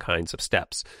the same kinds of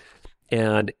steps.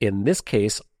 And in this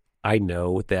case, I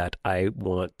know that I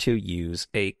want to use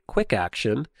a quick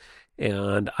action,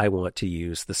 and I want to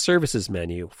use the services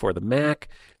menu for the Mac.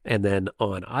 And then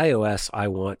on iOS, I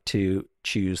want to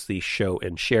choose the show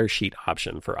and share sheet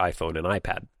option for iPhone and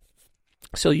iPad.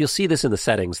 So you'll see this in the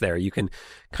settings there. You can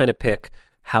kind of pick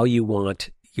how you want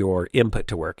your input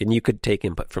to work. And you could take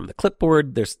input from the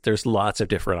clipboard. There's lots of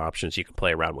different options you can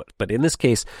play around with. But in this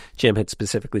case, Jim had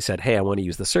specifically said, hey, I want to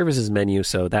use the services menu.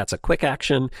 So that's a quick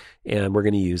action. And we're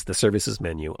going to use the services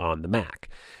menu on the Mac.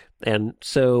 And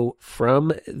so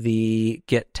from the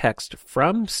get text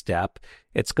from step,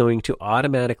 it's going to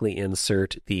automatically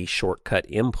insert the shortcut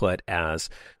input as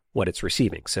what it's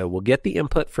receiving. So we'll get the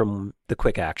input from the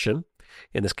quick action.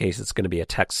 In this case, it's going to be a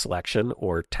text selection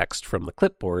or text from the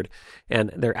clipboard. And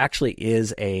there actually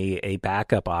is a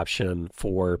backup option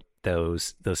for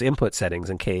those input settings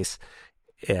in case,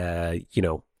 you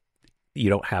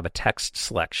don't have a text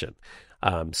selection.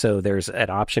 So there's an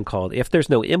option called, if there's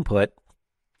no input,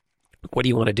 what do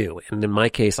you want to do? And in my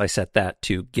case, I set that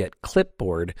to get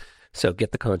clipboard. So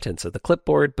get the contents of the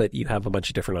clipboard, but you have a bunch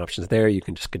of different options there. You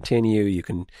can just continue. You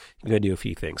can do a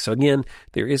few things. So again,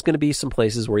 there is going to be some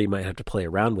places where you might have to play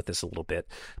around with this a little bit.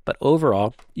 But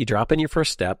overall, you drop in your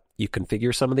first step, you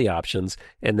configure some of the options,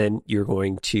 and then you're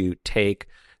going to take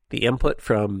the input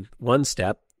from one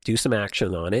step, do some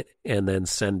action on it, and then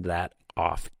send that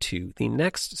off to the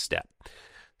next step.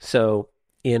 So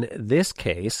in this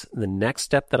case, the next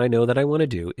step that I know that I want to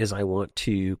do is I want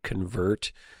to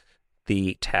convert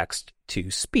the text to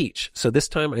speech. So this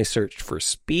time I searched for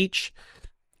speech,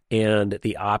 and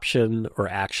the option or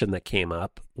action that came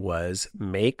up was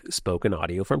make spoken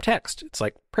audio from text. It's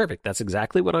like, perfect. That's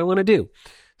exactly what I want to do.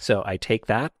 So I take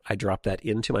that, I drop that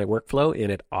into my workflow,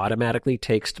 and it automatically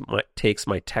takes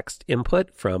my text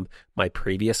input from my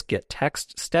previous get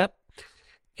text step.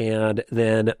 And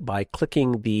then by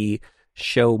clicking the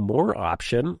show more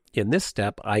option in this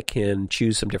step, I can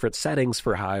choose some different settings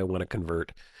for how I want to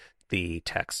convert the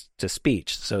text to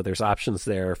speech. So there's options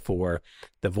there for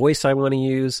the voice I want to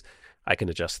use. I can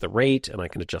adjust the rate, and I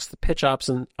can adjust the pitch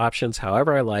options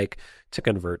however I like to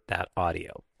convert that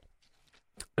audio.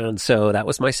 And so that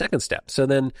was my second step. So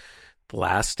then the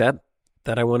last step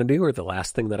that I want to do, or the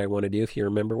last thing that I want to do, if you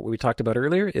remember what we talked about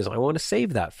earlier, is I want to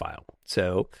save that file.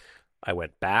 So I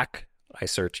went back, I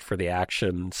searched for the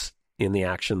actions in the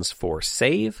actions for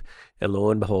save, and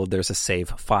lo and behold, there's a save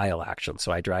file action.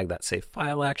 So I drag that save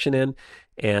file action in,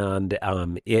 and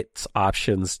its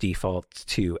options default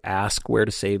to ask where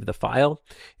to save the file.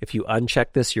 If you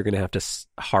uncheck this, you're going to have to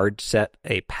hard set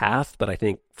a path, but I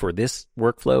think for this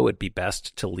workflow, it'd be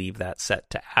best to leave that set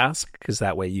to ask, because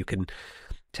that way you can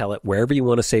tell it wherever you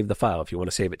want to save the file. If you want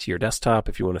to save it to your desktop,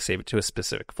 if you want to save it to a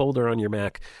specific folder on your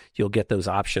Mac, you'll get those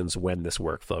options when this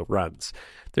workflow runs.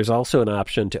 There's also an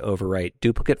option to overwrite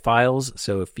duplicate files.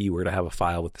 So if you were to have a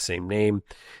file with the same name,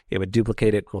 it would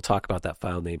duplicate it. We'll talk about that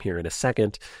file name here in a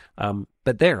second.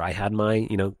 But there, I had my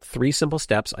 3 simple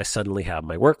steps. I suddenly have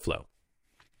my workflow.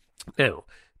 Now,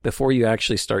 before you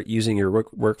actually start using your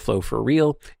workflow for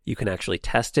real, you can actually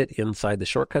test it inside the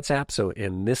Shortcuts app. So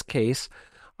in this case,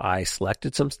 I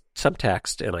selected some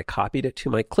text and I copied it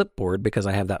to my clipboard, because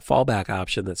I have that fallback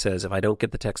option that says if I don't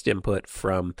get the text input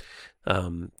from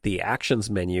the actions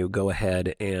menu, go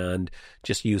ahead and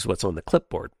just use what's on the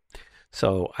clipboard.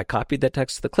 So I copied that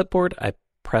text to the clipboard. I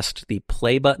pressed the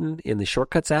play button in the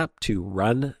Shortcuts app to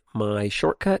run my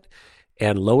shortcut,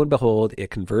 and lo and behold,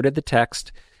 it converted the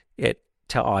text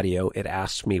to audio. It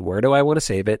asked me, where do I want to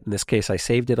save it? In this case, I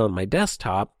saved it on my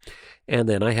desktop, and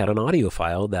then I had an audio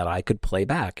file that I could play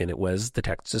back, and it was the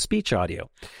text-to-speech audio.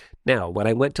 Now, when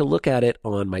I went to look at it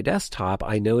on my desktop,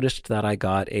 I noticed that I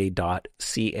got a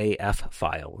 .caf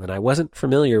file, and I wasn't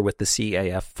familiar with the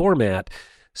CAF format,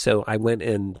 so I went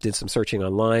and did some searching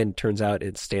online. Turns out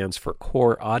it stands for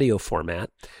Core Audio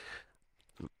Format.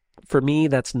 For me,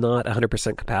 that's not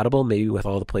 100% compatible, maybe with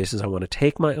all the places I want to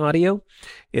take my audio.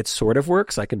 It sort of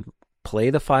works. I can play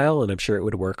the file, and I'm sure it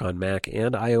would work on Mac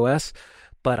and iOS,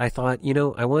 But I thought,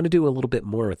 I want to do a little bit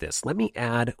more with this. Let me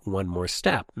add one more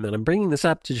step. And I'm bringing this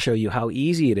up to show you how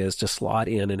easy it is to slot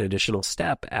in an additional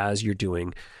step as you're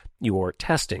doing your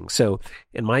testing. So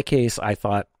in my case, I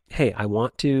thought, hey, I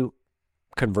want to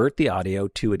convert the audio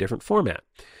to a different format.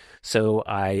 So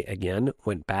I, again,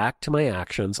 went back to my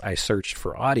actions. I searched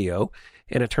for audio,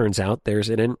 and it turns out there's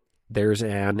an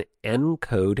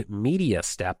encode media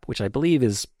step, which I believe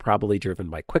is probably driven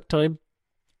by QuickTime.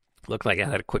 Looked like it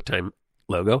had a QuickTime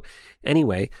logo.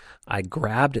 Anyway, I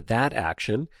grabbed that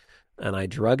action and I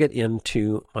drug it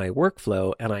into my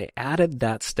workflow, and I added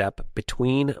that step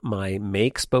between my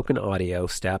make spoken audio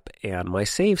step and my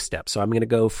save step. So I'm going to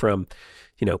go from,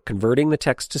 converting the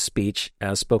text to speech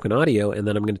as spoken audio, and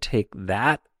then I'm going to take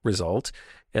that result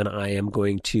and I am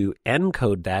going to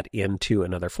encode that into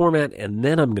another format, and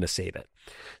then I'm going to save it.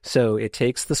 So it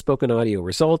takes the spoken audio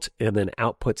result and then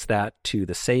outputs that to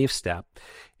the save step.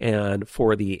 And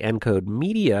for the encode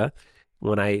media,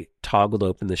 when I toggled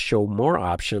open the show more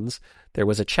options, there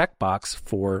was a checkbox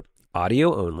for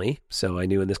audio only. So I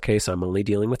knew in this case I'm only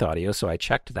dealing with audio, so I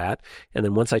checked that. And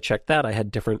then once I checked that, I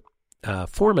had different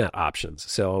format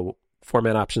options. So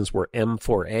format options were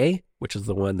M4A, which is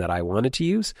the one that I wanted to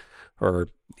use, or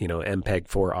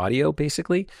MPEG-4 audio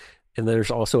basically. And there's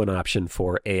also an option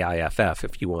for AIFF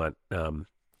if you want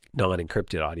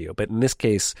non-encrypted audio. But in this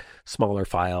case, smaller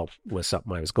file was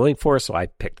something I was going for, so I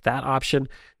picked that option,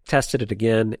 tested it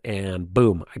again, and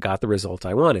boom, I got the result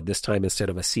I wanted. This time, instead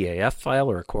of a CAF file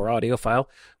or a core audio file,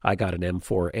 I got an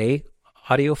M4A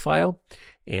audio file,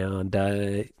 and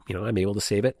I'm able to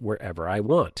save it wherever I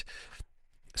want.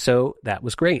 So that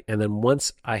was great. And then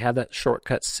once I had that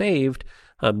shortcut saved,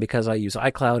 because I use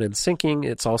iCloud and syncing,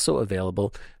 it's also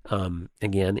available,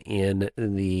 again, in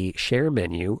the share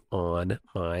menu on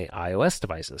my iOS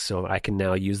devices. So I can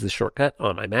now use the shortcut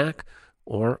on my Mac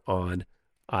or on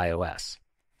iOS.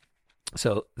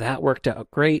 So that worked out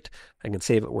great. I can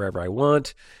save it wherever I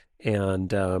want,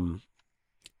 and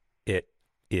it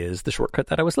is the shortcut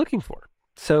that I was looking for.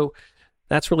 So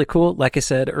that's really cool. Like I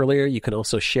said earlier, you can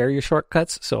also share your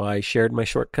shortcuts. So I shared my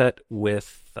shortcut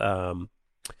with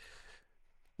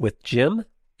Jim,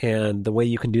 and the way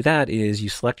you can do that is you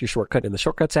select your shortcut in the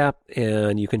Shortcuts app,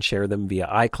 and you can share them via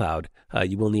iCloud.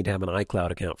 You will need to have an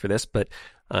iCloud account for this, but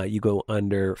you go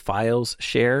under Files,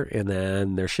 Share, and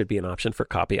then there should be an option for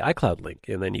Copy iCloud Link,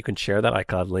 and then you can share that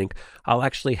iCloud link. I'll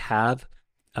actually have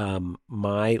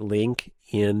my link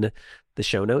in the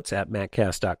show notes at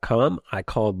maccast.com. I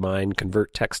called mine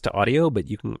Convert Text to Audio, but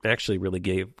you can actually really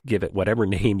give it whatever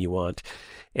name you want.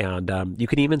 And you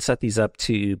can even set these up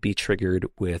to be triggered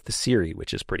with Siri,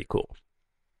 which is pretty cool.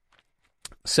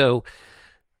 So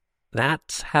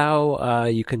that's how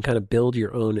you can kind of build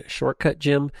your own shortcut,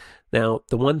 Jim. Now,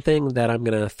 the one thing that I'm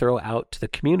going to throw out to the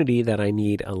community that I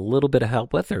need a little bit of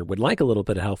help with, or would like a little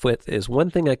bit of help with, is one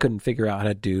thing I couldn't figure out how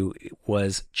to do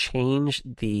was change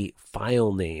the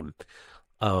file name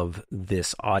of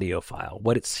this audio file.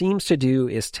 What it seems to do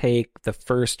is take the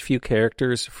first few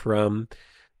characters from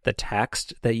the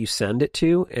text that you send it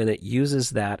to, and it uses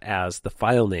that as the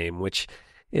file name, which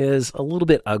is a little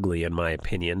bit ugly in my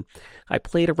opinion. I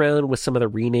played around with some of the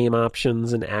rename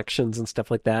options and actions and stuff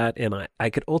like that, and I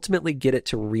could ultimately get it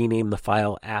to rename the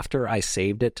file after I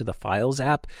saved it to the Files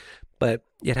app, but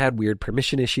it had weird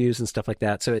permission issues and stuff like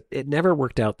that, so it never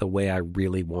worked out the way I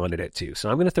really wanted it to. So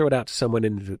I'm going to throw it out to someone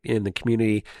in the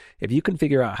community. If you can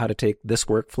figure out how to take this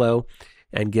workflow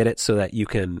and get it so that you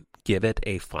can give it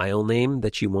a file name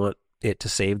that you want it to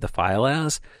save the file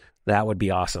as, that would be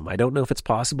awesome. I don't know if it's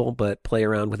possible, but play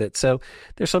around with it. So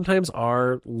there sometimes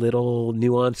are little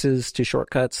nuances to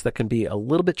shortcuts that can be a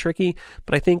little bit tricky,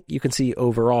 but I think you can see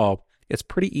overall it's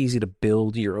pretty easy to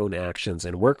build your own actions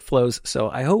and workflows.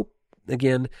 So I hope,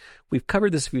 again, we've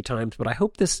covered this a few times, but I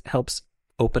hope this helps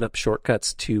open up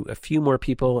shortcuts to a few more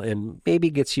people and maybe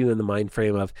gets you in the mind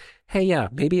frame of, hey, yeah,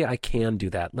 maybe I can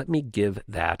do that. Let me give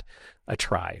that a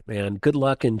try. And good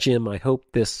luck. And Jim, I hope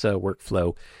this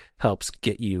workflow helps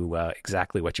get you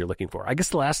exactly what you're looking for. I guess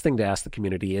the last thing to ask the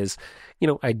community is,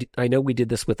 I know we did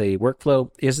this with a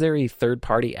workflow. Is there a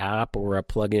third-party app or a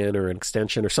plugin or an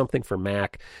extension or something for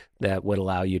Mac that would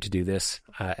allow you to do this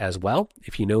as well?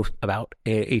 If you know about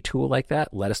a tool like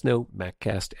that, let us know,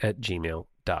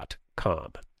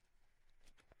 maccast@gmail.com.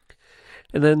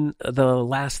 And then the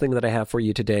last thing that I have for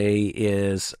you today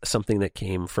is something that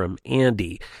came from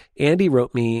Andy. Andy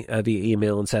wrote me via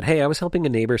email and said, hey, I was helping a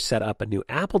neighbor set up a new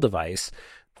Apple device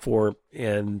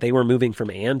and they were moving from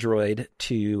Android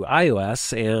to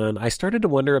iOS, and I started to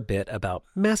wonder a bit about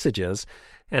messages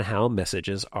and how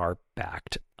messages are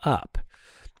backed up.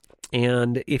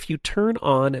 And if you turn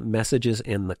on messages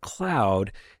in the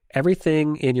cloud,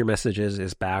 everything in your messages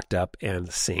is backed up and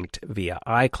synced via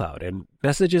iCloud. And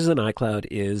messages in iCloud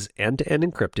is end-to-end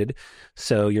encrypted,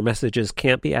 so your messages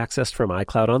can't be accessed from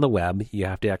iCloud on the web. You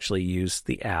have to actually use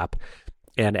the app,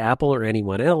 and Apple or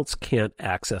anyone else can't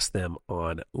access them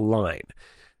online.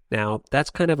 Now, that's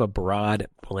kind of a broad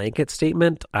blanket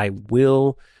statement. I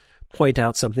will point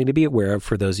out something to be aware of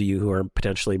for those of you who are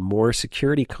potentially more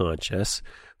security conscious.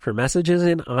 For messages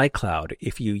in iCloud,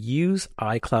 if you use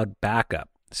iCloud Backup,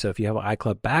 so if you have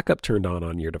iCloud Backup turned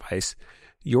on your device,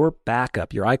 your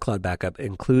backup, your iCloud backup,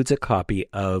 includes a copy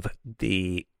of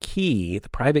the key, the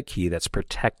private key that's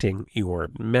protecting your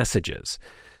messages.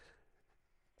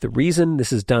 The reason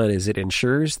this is done is it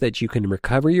ensures that you can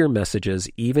recover your messages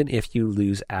even if you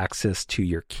lose access to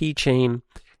your keychain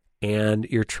and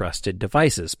your trusted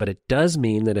devices. But it does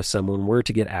mean that if someone were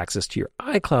to get access to your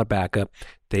iCloud backup,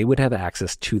 they would have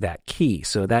access to that key.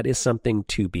 So that is something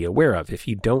to be aware of. If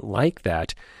you don't like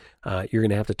that, you're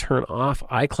going to have to turn off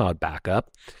iCloud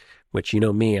backup, which, you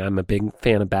know me, I'm a big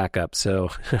fan of backup. So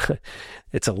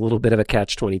it's a little bit of a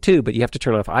catch-22, but you have to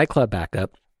turn off iCloud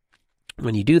backup.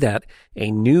 When you do that,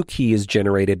 a new key is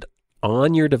generated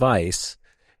on your device,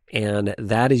 and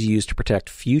that is used to protect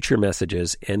future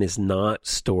messages and is not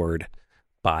stored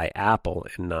by Apple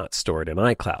and not stored in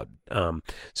iCloud.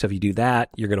 So if you do that,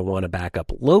 you're going to want to back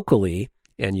up locally,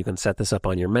 and you can set this up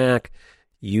on your Mac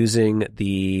using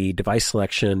the device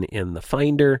selection in the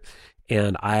Finder.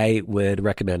 And I would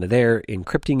recommend there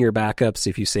encrypting your backups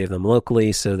if you save them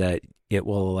locally so that it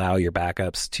will allow your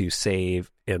backups to save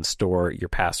and store your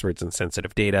passwords and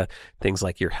sensitive data, things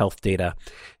like your health data.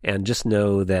 And just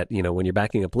know that, you know, when you're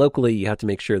backing up locally, you have to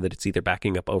make sure that it's either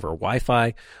backing up over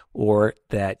Wi-Fi or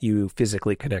that you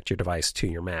physically connect your device to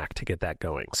your Mac to get that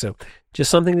going. So just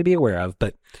something to be aware of.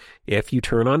 But if you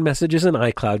turn on messages in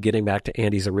iCloud, getting back to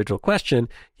Andy's original question,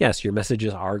 yes, your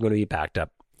messages are going to be backed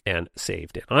up and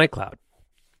saved in iCloud.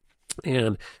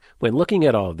 And when looking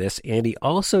at all of this, Andy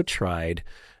also tried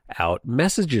out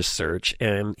Messages search,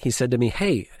 and he said to me,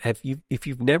 hey, if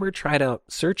you've never tried out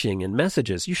searching in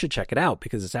Messages, you should check it out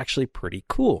because it's actually pretty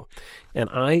cool. And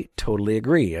I totally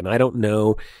agree. And I don't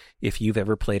know if you've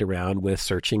ever played around with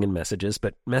searching in Messages,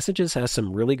 but Messages has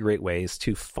some really great ways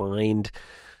to find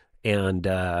and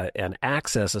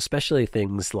access, especially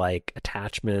things like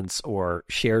attachments or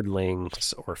shared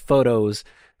links or photos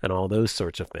and all those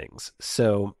sorts of things.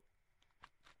 So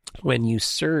when you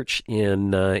search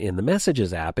in the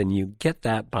Messages app, and you get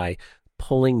that by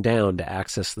pulling down to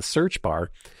access the search bar,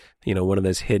 you know, one of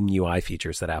those hidden UI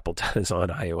features that Apple does on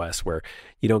iOS where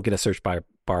you don't get a search bar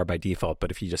by default,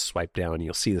 but if you just swipe down,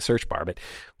 you'll see the search bar. But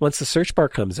once the search bar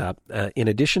comes up, in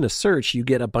addition to search, you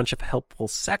get a bunch of helpful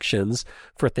sections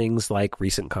for things like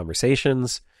recent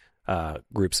conversations,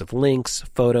 groups of links,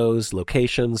 photos,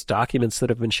 locations, documents that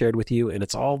have been shared with you, and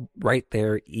it's all right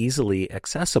there, easily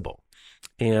accessible.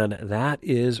 And that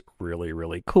is really,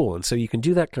 really cool. And so you can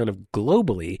do that kind of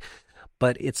globally,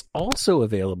 but it's also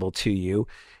available to you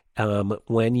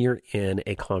when you're in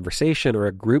a conversation or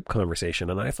a group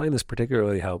conversation. And I find this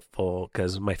particularly helpful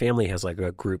because my family has like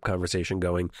a group conversation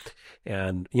going,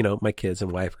 and, you know, my kids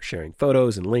and wife are sharing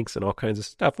photos and links and all kinds of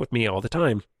stuff with me all the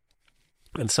time.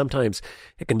 And sometimes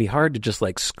it can be hard to just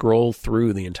like scroll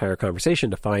through the entire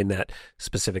conversation to find that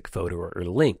specific photo or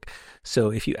link.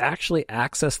 So if you actually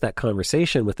access that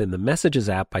conversation within the Messages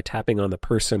app by tapping on the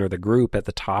person or the group at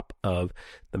the top of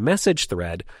the message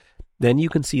thread, then you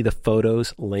can see the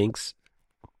photos, links,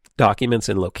 documents,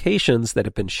 and locations that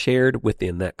have been shared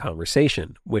within that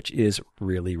conversation, which is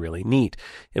really, really neat.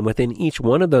 And within each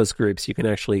one of those groups, you can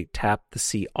actually tap the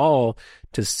See All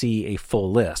to see a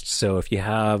full list. So if you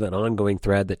have an ongoing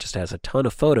thread that just has a ton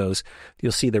of photos,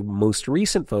 you'll see the most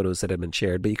recent photos that have been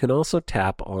shared, but you can also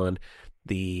tap on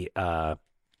the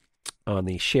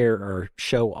Share or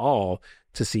Show All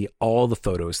to see all the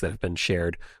photos that have been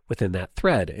shared within that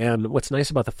thread. And what's nice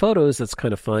about the photos that's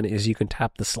kind of fun is you can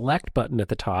tap the select button at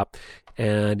the top,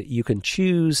 and you can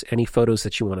choose any photos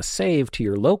that you want to save to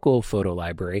your local photo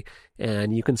library,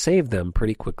 and you can save them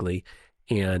pretty quickly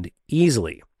and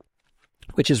easily,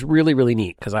 which is really, really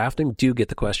neat because I often do get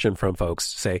the question from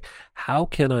folks to say, how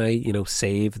can I,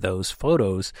 save those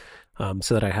photos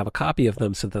so that I have a copy of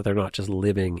them so that they're not just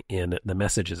living in the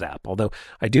Messages app. Although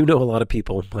I do know a lot of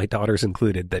people, my daughters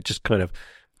included, that just kind of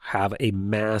have a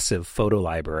massive photo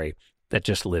library that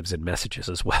just lives in Messages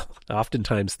as well.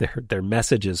 Oftentimes their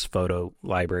Messages photo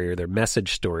library or their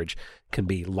message storage can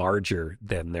be larger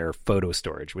than their photo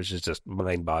storage, which is just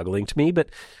mind-boggling to me, but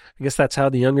I guess that's how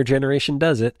the younger generation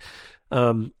does it.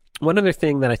 One other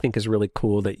thing that I think is really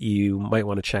cool that you might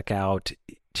want to check out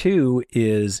too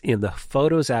is in the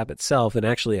Photos app itself, and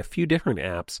actually a few different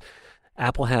apps,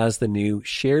 Apple has the new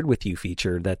Shared With You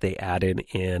feature that they added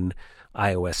in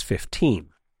iOS 15.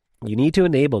 You need to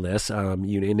enable this.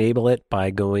 You enable it by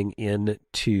going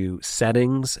into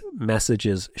Settings,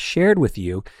 Messages, Shared With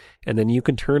You, and then you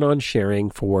can turn on sharing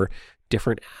for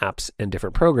different apps and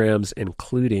different programs,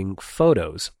 including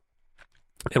photos.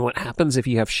 And what happens if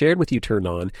you have Shared With You turned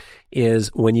on is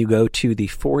when you go to the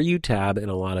For You tab in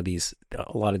a lot of these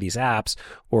apps,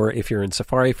 or if you're in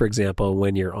Safari, for example,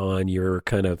 when you're on your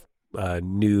kind of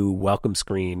new welcome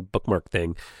screen bookmark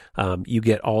thing, you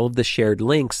get all of the shared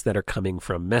links that are coming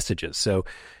from messages. So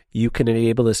you can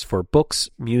enable this for books,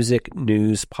 music,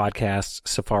 news, podcasts,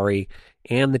 Safari,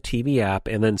 and the TV app,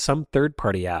 and then some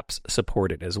third-party apps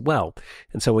support it as well.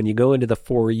 And so when you go into the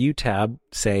For You tab,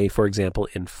 say, for example,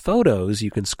 in Photos, you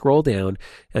can scroll down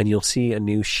and you'll see a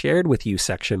new Shared With You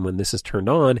section when this is turned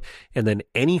on, and then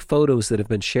any photos that have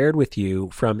been shared with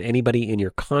you from anybody in your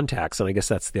contacts, and I guess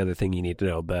that's the other thing you need to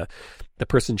know, the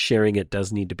person sharing it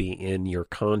does need to be in your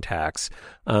contacts.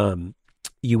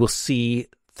 You will see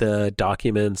the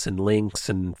documents and links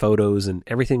and photos and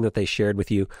everything that they shared with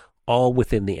you all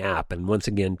within the app. And once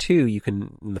again, too, you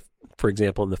can, for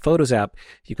example, in the Photos app,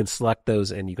 you can select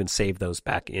those and you can save those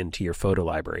back into your photo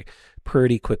library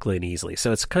pretty quickly and easily.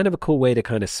 So it's kind of a cool way to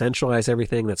kind of centralize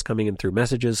everything that's coming in through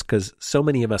messages, because so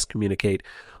many of us communicate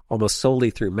almost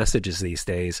solely through messages these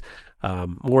days,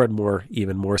 more and more,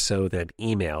 even more so than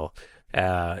email.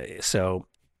 So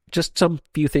just some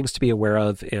few things to be aware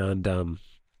of. And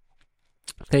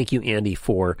thank you, Andy,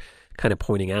 for kind of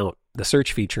pointing out the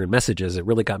search feature and messages. It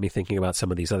really got me thinking about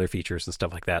some of these other features and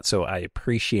stuff like that. So I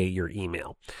appreciate your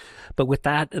email. But with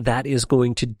that, that is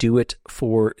going to do it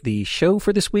for the show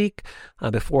for this week.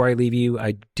 Before I leave you,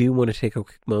 I do want to take a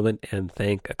quick moment and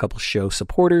thank a couple show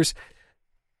supporters.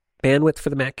 Bandwidth for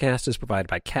the MacCast is provided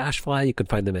by CacheFly. You can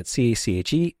find them at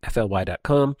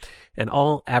CACHEFLY.com. And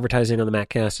all advertising on the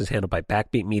MacCast is handled by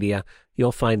Backbeat Media.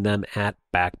 You'll find them at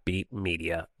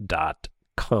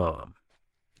backbeatmedia.com.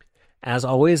 As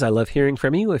always, I love hearing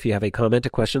from you. If you have a comment, a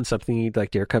question, something you'd like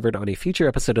to hear covered on a future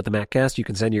episode of the MacCast, you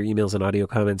can send your emails and audio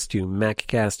comments to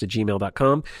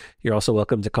maccast@gmail.com. You're also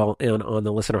welcome to call in on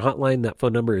the listener hotline. That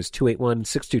phone number is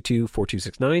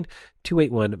 281-622-4269,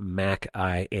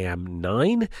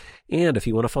 281-MAC-I-AM-9. And if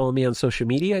you want to follow me on social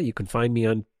media, you can find me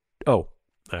on, I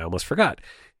almost forgot.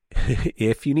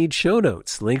 If you need show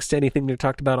notes, links to anything we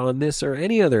talked about on this or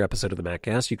any other episode of the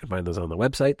MacCast, you can find those on the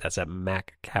website. That's at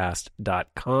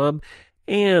maccast.com.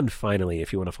 And finally,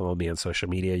 if you want to follow me on social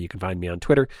media, you can find me on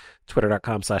Twitter,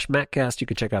 twitter.com/MacCast. You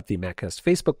can check out the MacCast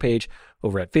Facebook page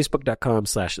over at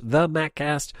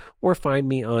facebook.com/TheMacCast, or find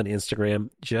me on Instagram,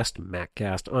 just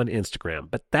MacCast on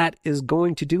Instagram. But that is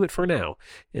going to do it for now.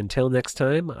 Until next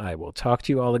time, I will talk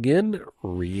to you all again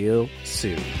real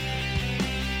soon.